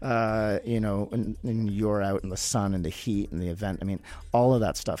 Yeah. And you're out in the sun and the heat and the event. I mean, all of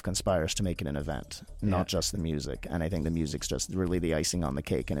that stuff conspires to make it an event, not just the music. And I think the music's just really the icing on the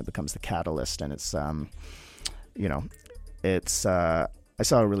cake, and it becomes the catalyst. And it's, I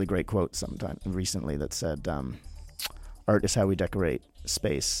saw a really great quote sometime recently that said, art is how we decorate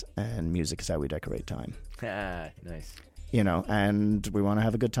space, and music is how we decorate time. Nice. And we want to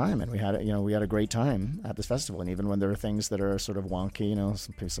have a good time, and we had a great time at this festival. And even when there are things that are sort of wonky,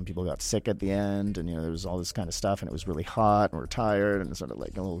 some people got sick at the end, and there was all this kind of stuff, and it was really hot, and we're tired, and sort of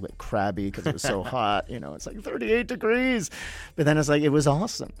like a little bit crabby because it was so hot. It's like 38 degrees, but then it's like it was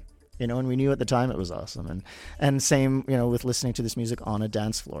awesome. And we knew at the time it was awesome, and same with listening to this music on a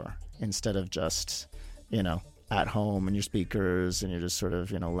dance floor instead of just at home and your speakers and you're just sort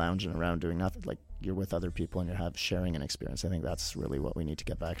of lounging around doing nothing. Like, you're with other people and you're sharing an experience. I think that's really what we need to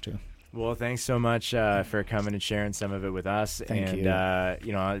get back to. Well, thanks so much for coming and sharing some of it with us. Thank you.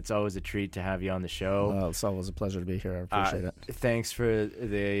 It's always a treat to have you on the show. Well, it's always a pleasure to be here. I appreciate it. Thanks for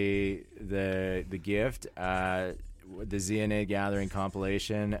the gift. The ZNA Gathering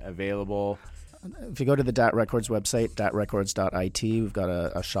compilation available. If you go to the Dat Records website, datrecords.it, we've got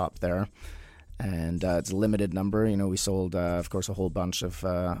a shop there. And it's a limited number. We sold, of course, a whole bunch of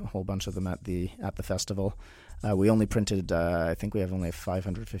them at the festival. We only printed, I think we have only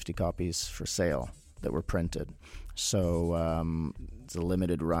 550 copies for sale that were printed. So it's a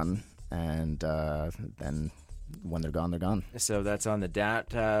limited run, and then when they're gone, they're gone. So that's on the DAT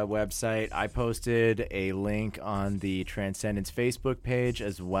website. I posted a link on the Trancendance Facebook page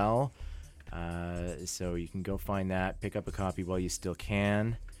as well. So you can go find that, pick up a copy while you still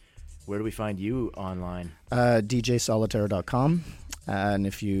can. Where do we find you online? DJSolitaire.com. And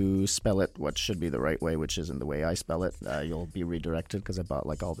if you spell it what should be the right way, which isn't the way I spell it, you'll be redirected because I bought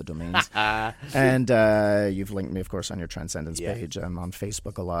all the domains. And you've linked me, of course, on your Trancendance page. I'm on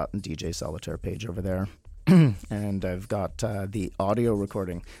Facebook a lot, and DJ Solitaire page over there. and I've got the audio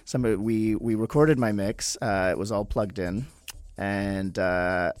recording. We recorded my mix. It was all plugged in, and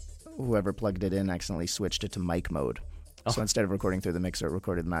whoever plugged it in accidentally switched it to mic mode. So instead of recording through the mixer, it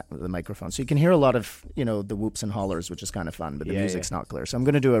recorded the microphone. So you can hear a lot of, the whoops and hollers, which is kind of fun, but the music's not clear. So I'm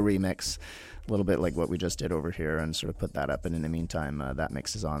going to do a remix, a little bit like what we just did over here, and sort of put that up. And in the meantime, that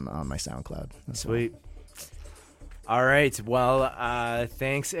mix is on my SoundCloud. Sweet. All right. Well,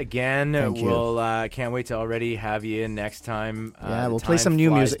 thanks again. Thank you. We'll can't wait to already have you in next time. We'll play some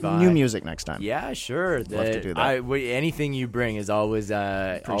new music next time. Yeah, sure. Love to do that. Anything you bring is always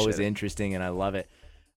it. interesting, and I love it.